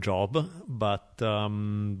for the job, but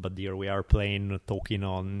here we are talking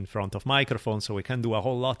in front of microphones, so we can do a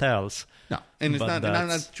whole lot else. No, and it's not. And I'm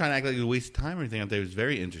not trying to act like it's a waste of time or anything. I thought it was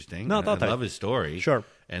very interesting. No, I love his story. Sure,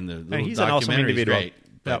 and the and he's an awesome individual. Great,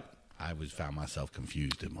 but I found myself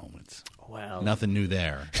confused at moments. Well, nothing new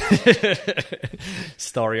there.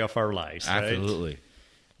 Story of our lives. Absolutely.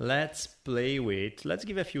 Let's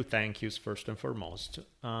give a few thank yous first and foremost.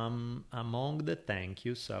 Among the thank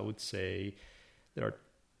yous, I would say there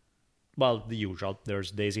are, the usual.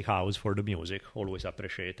 There's Daisy House for the music, always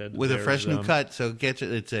appreciated. With a fresh new cut, so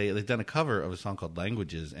they've done a cover of a song called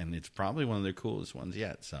Languages, and it's probably one of their coolest ones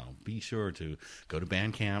yet. So be sure to go to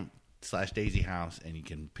Bandcamp/Daisy House, and you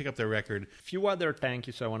can pick up their record. A few other thank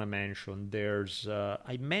yous I want to mention. There's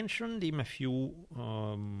I mentioned him a few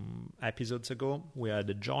episodes ago. We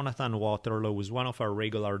had Jonathan Waterloo, who's one of our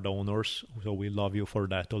regular donors, so we love you for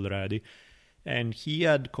that already. And he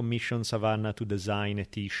had commissioned Savannah to design a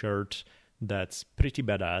T-shirt that's pretty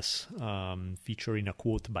badass, featuring a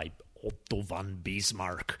quote by Otto von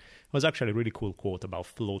Bismarck. It was actually a really cool quote about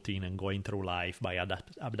floating and going through life by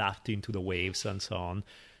adapting to the waves and so on.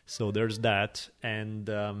 So there's that, and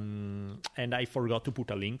I forgot to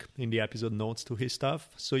put a link in the episode notes to his stuff.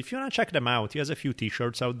 So if you want to check them out, he has a few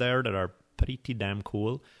T-shirts out there that are pretty damn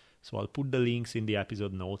cool. So I'll put the links in the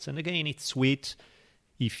episode notes. And again, it's sweet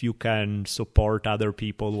if you can support other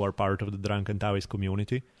people who are part of the Drunken Taoist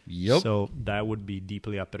community. Yep. So that would be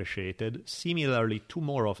deeply appreciated. Similarly, two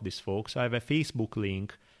more of these folks. I have a Facebook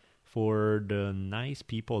link for the nice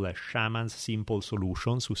people at Shaman's Simple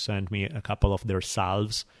Solutions, who sent me a couple of their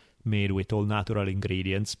salves made with all natural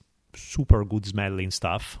ingredients. Super good smelling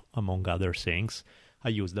stuff, among other things. I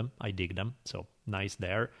use them. I dig them. So nice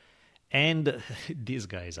there. And these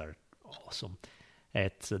guys are awesome.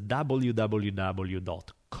 At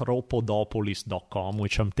www.cropodopolis.com,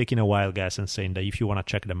 which I'm taking a wild guess and saying that if you want to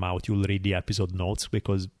check them out, you'll read the episode notes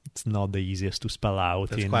because it's not the easiest to spell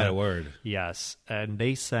out. That's quite a word. Yes, and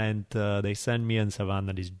they sent me and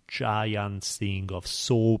Savannah this giant thing of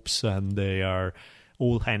soaps, and they are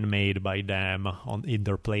all handmade by them in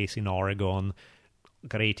their place in Oregon.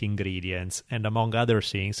 Great ingredients, and among other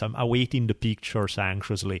things, I'm awaiting the pictures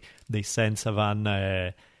anxiously. They sent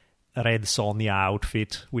Savannah a red Sonia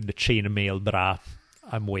outfit with the chainmail bra.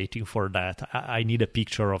 I'm waiting for that. I need a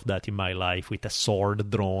picture of that in my life with a sword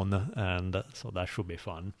drawn, and so that should be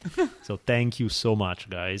fun. So thank you so much,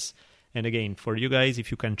 guys. And again, for you guys, if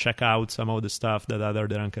you can check out some of the stuff that other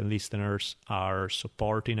Drunken listeners are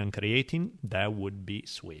supporting and creating, that would be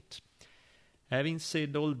sweet. Having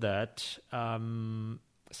said all that,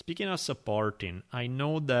 speaking of supporting, I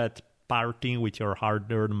know that parting with your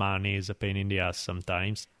hard-earned money is a pain in the ass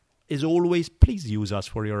sometimes. As always, please use us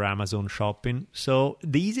for your Amazon shopping. So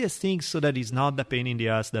the easiest thing so that it's not the pain in the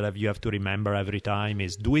ass that you have to remember every time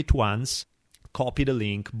is do it once, copy the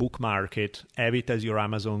link, bookmark it, have it as your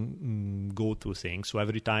Amazon go-to thing. So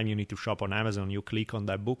every time you need to shop on Amazon, you click on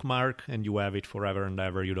that bookmark and you have it forever and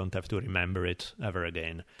ever. You don't have to remember it ever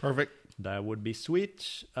again. Perfect. That would be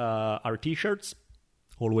sweet. Our T-shirts,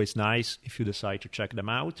 always nice if you decide to check them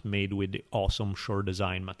out, made with the awesome Shore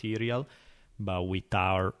Design material, but with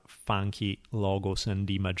our funky logos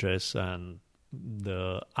and images, and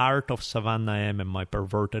the art of Savannah M and my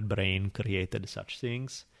perverted brain created such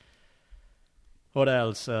things. What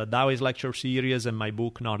else? Taoist lecture series and my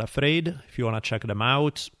book, Not Afraid. If you want to check them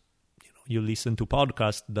out, you listen to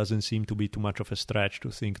podcasts, doesn't seem to be too much of a stretch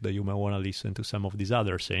to think that you may want to listen to some of these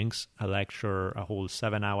other things. I lecture a whole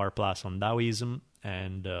 7-hour plus on Taoism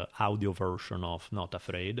and audio version of Not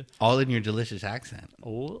Afraid. All in your delicious accent.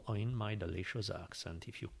 All in my delicious accent,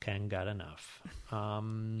 if you can get enough.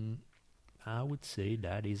 I would say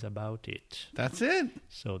that is about it. That's it.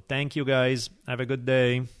 So thank you, guys. Have a good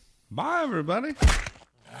day. Bye, everybody.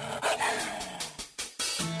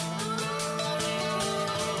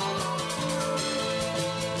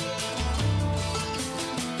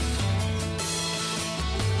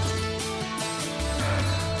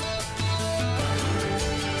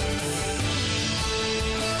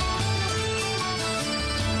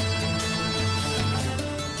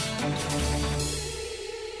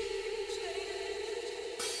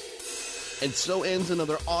 And so ends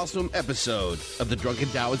another awesome episode of the Drunken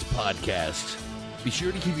Taoist podcast. Be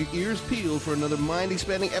sure to keep your ears peeled for another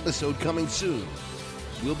mind-expanding episode coming soon.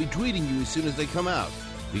 We'll be tweeting you as soon as they come out.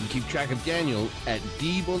 You can keep track of Daniel at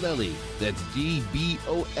DBolelli. That's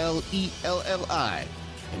DBOLELLI.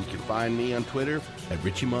 And you can find me on Twitter at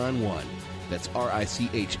Richimon1. That's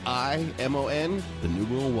RICHIMON, the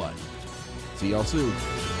numeral 1. See y'all soon.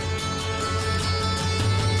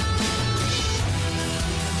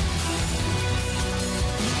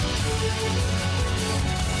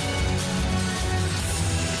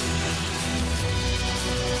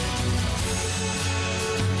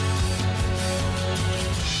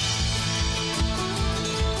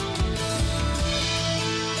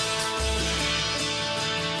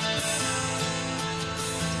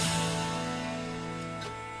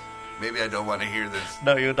 Maybe I don't want to hear this.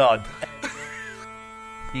 No, you don't.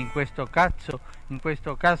 In questo caso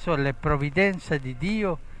le provvidenza di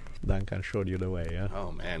Dio. Duncan showed you the way, yeah?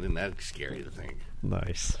 Oh man, isn't that scary to think?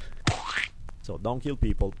 Nice. So don't kill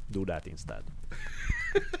people, do that instead.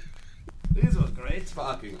 This was great. It's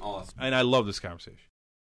fucking awesome. And I love this conversation.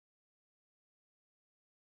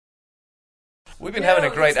 We've been having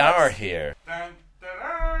a great hour here. I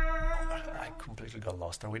completely got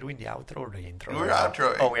lost. Are we doing the outro or the intro? We're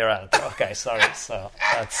outro. Oh, we're outro. Okay, sorry. So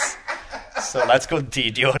let's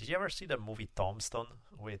continue. Did you ever see the movie Tombstone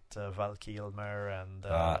with Val Kilmer and?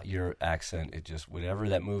 Your accent, it just whatever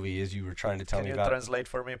that movie is you were trying to tell me about. Can you translate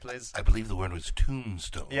for me, please? I believe the word was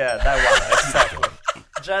tombstone. Yeah, that one exactly.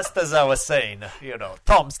 Just as I was saying,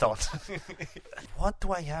 Tombstone. What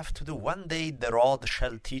do I have to do? One day the rod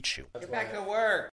shall teach you. Get back to work.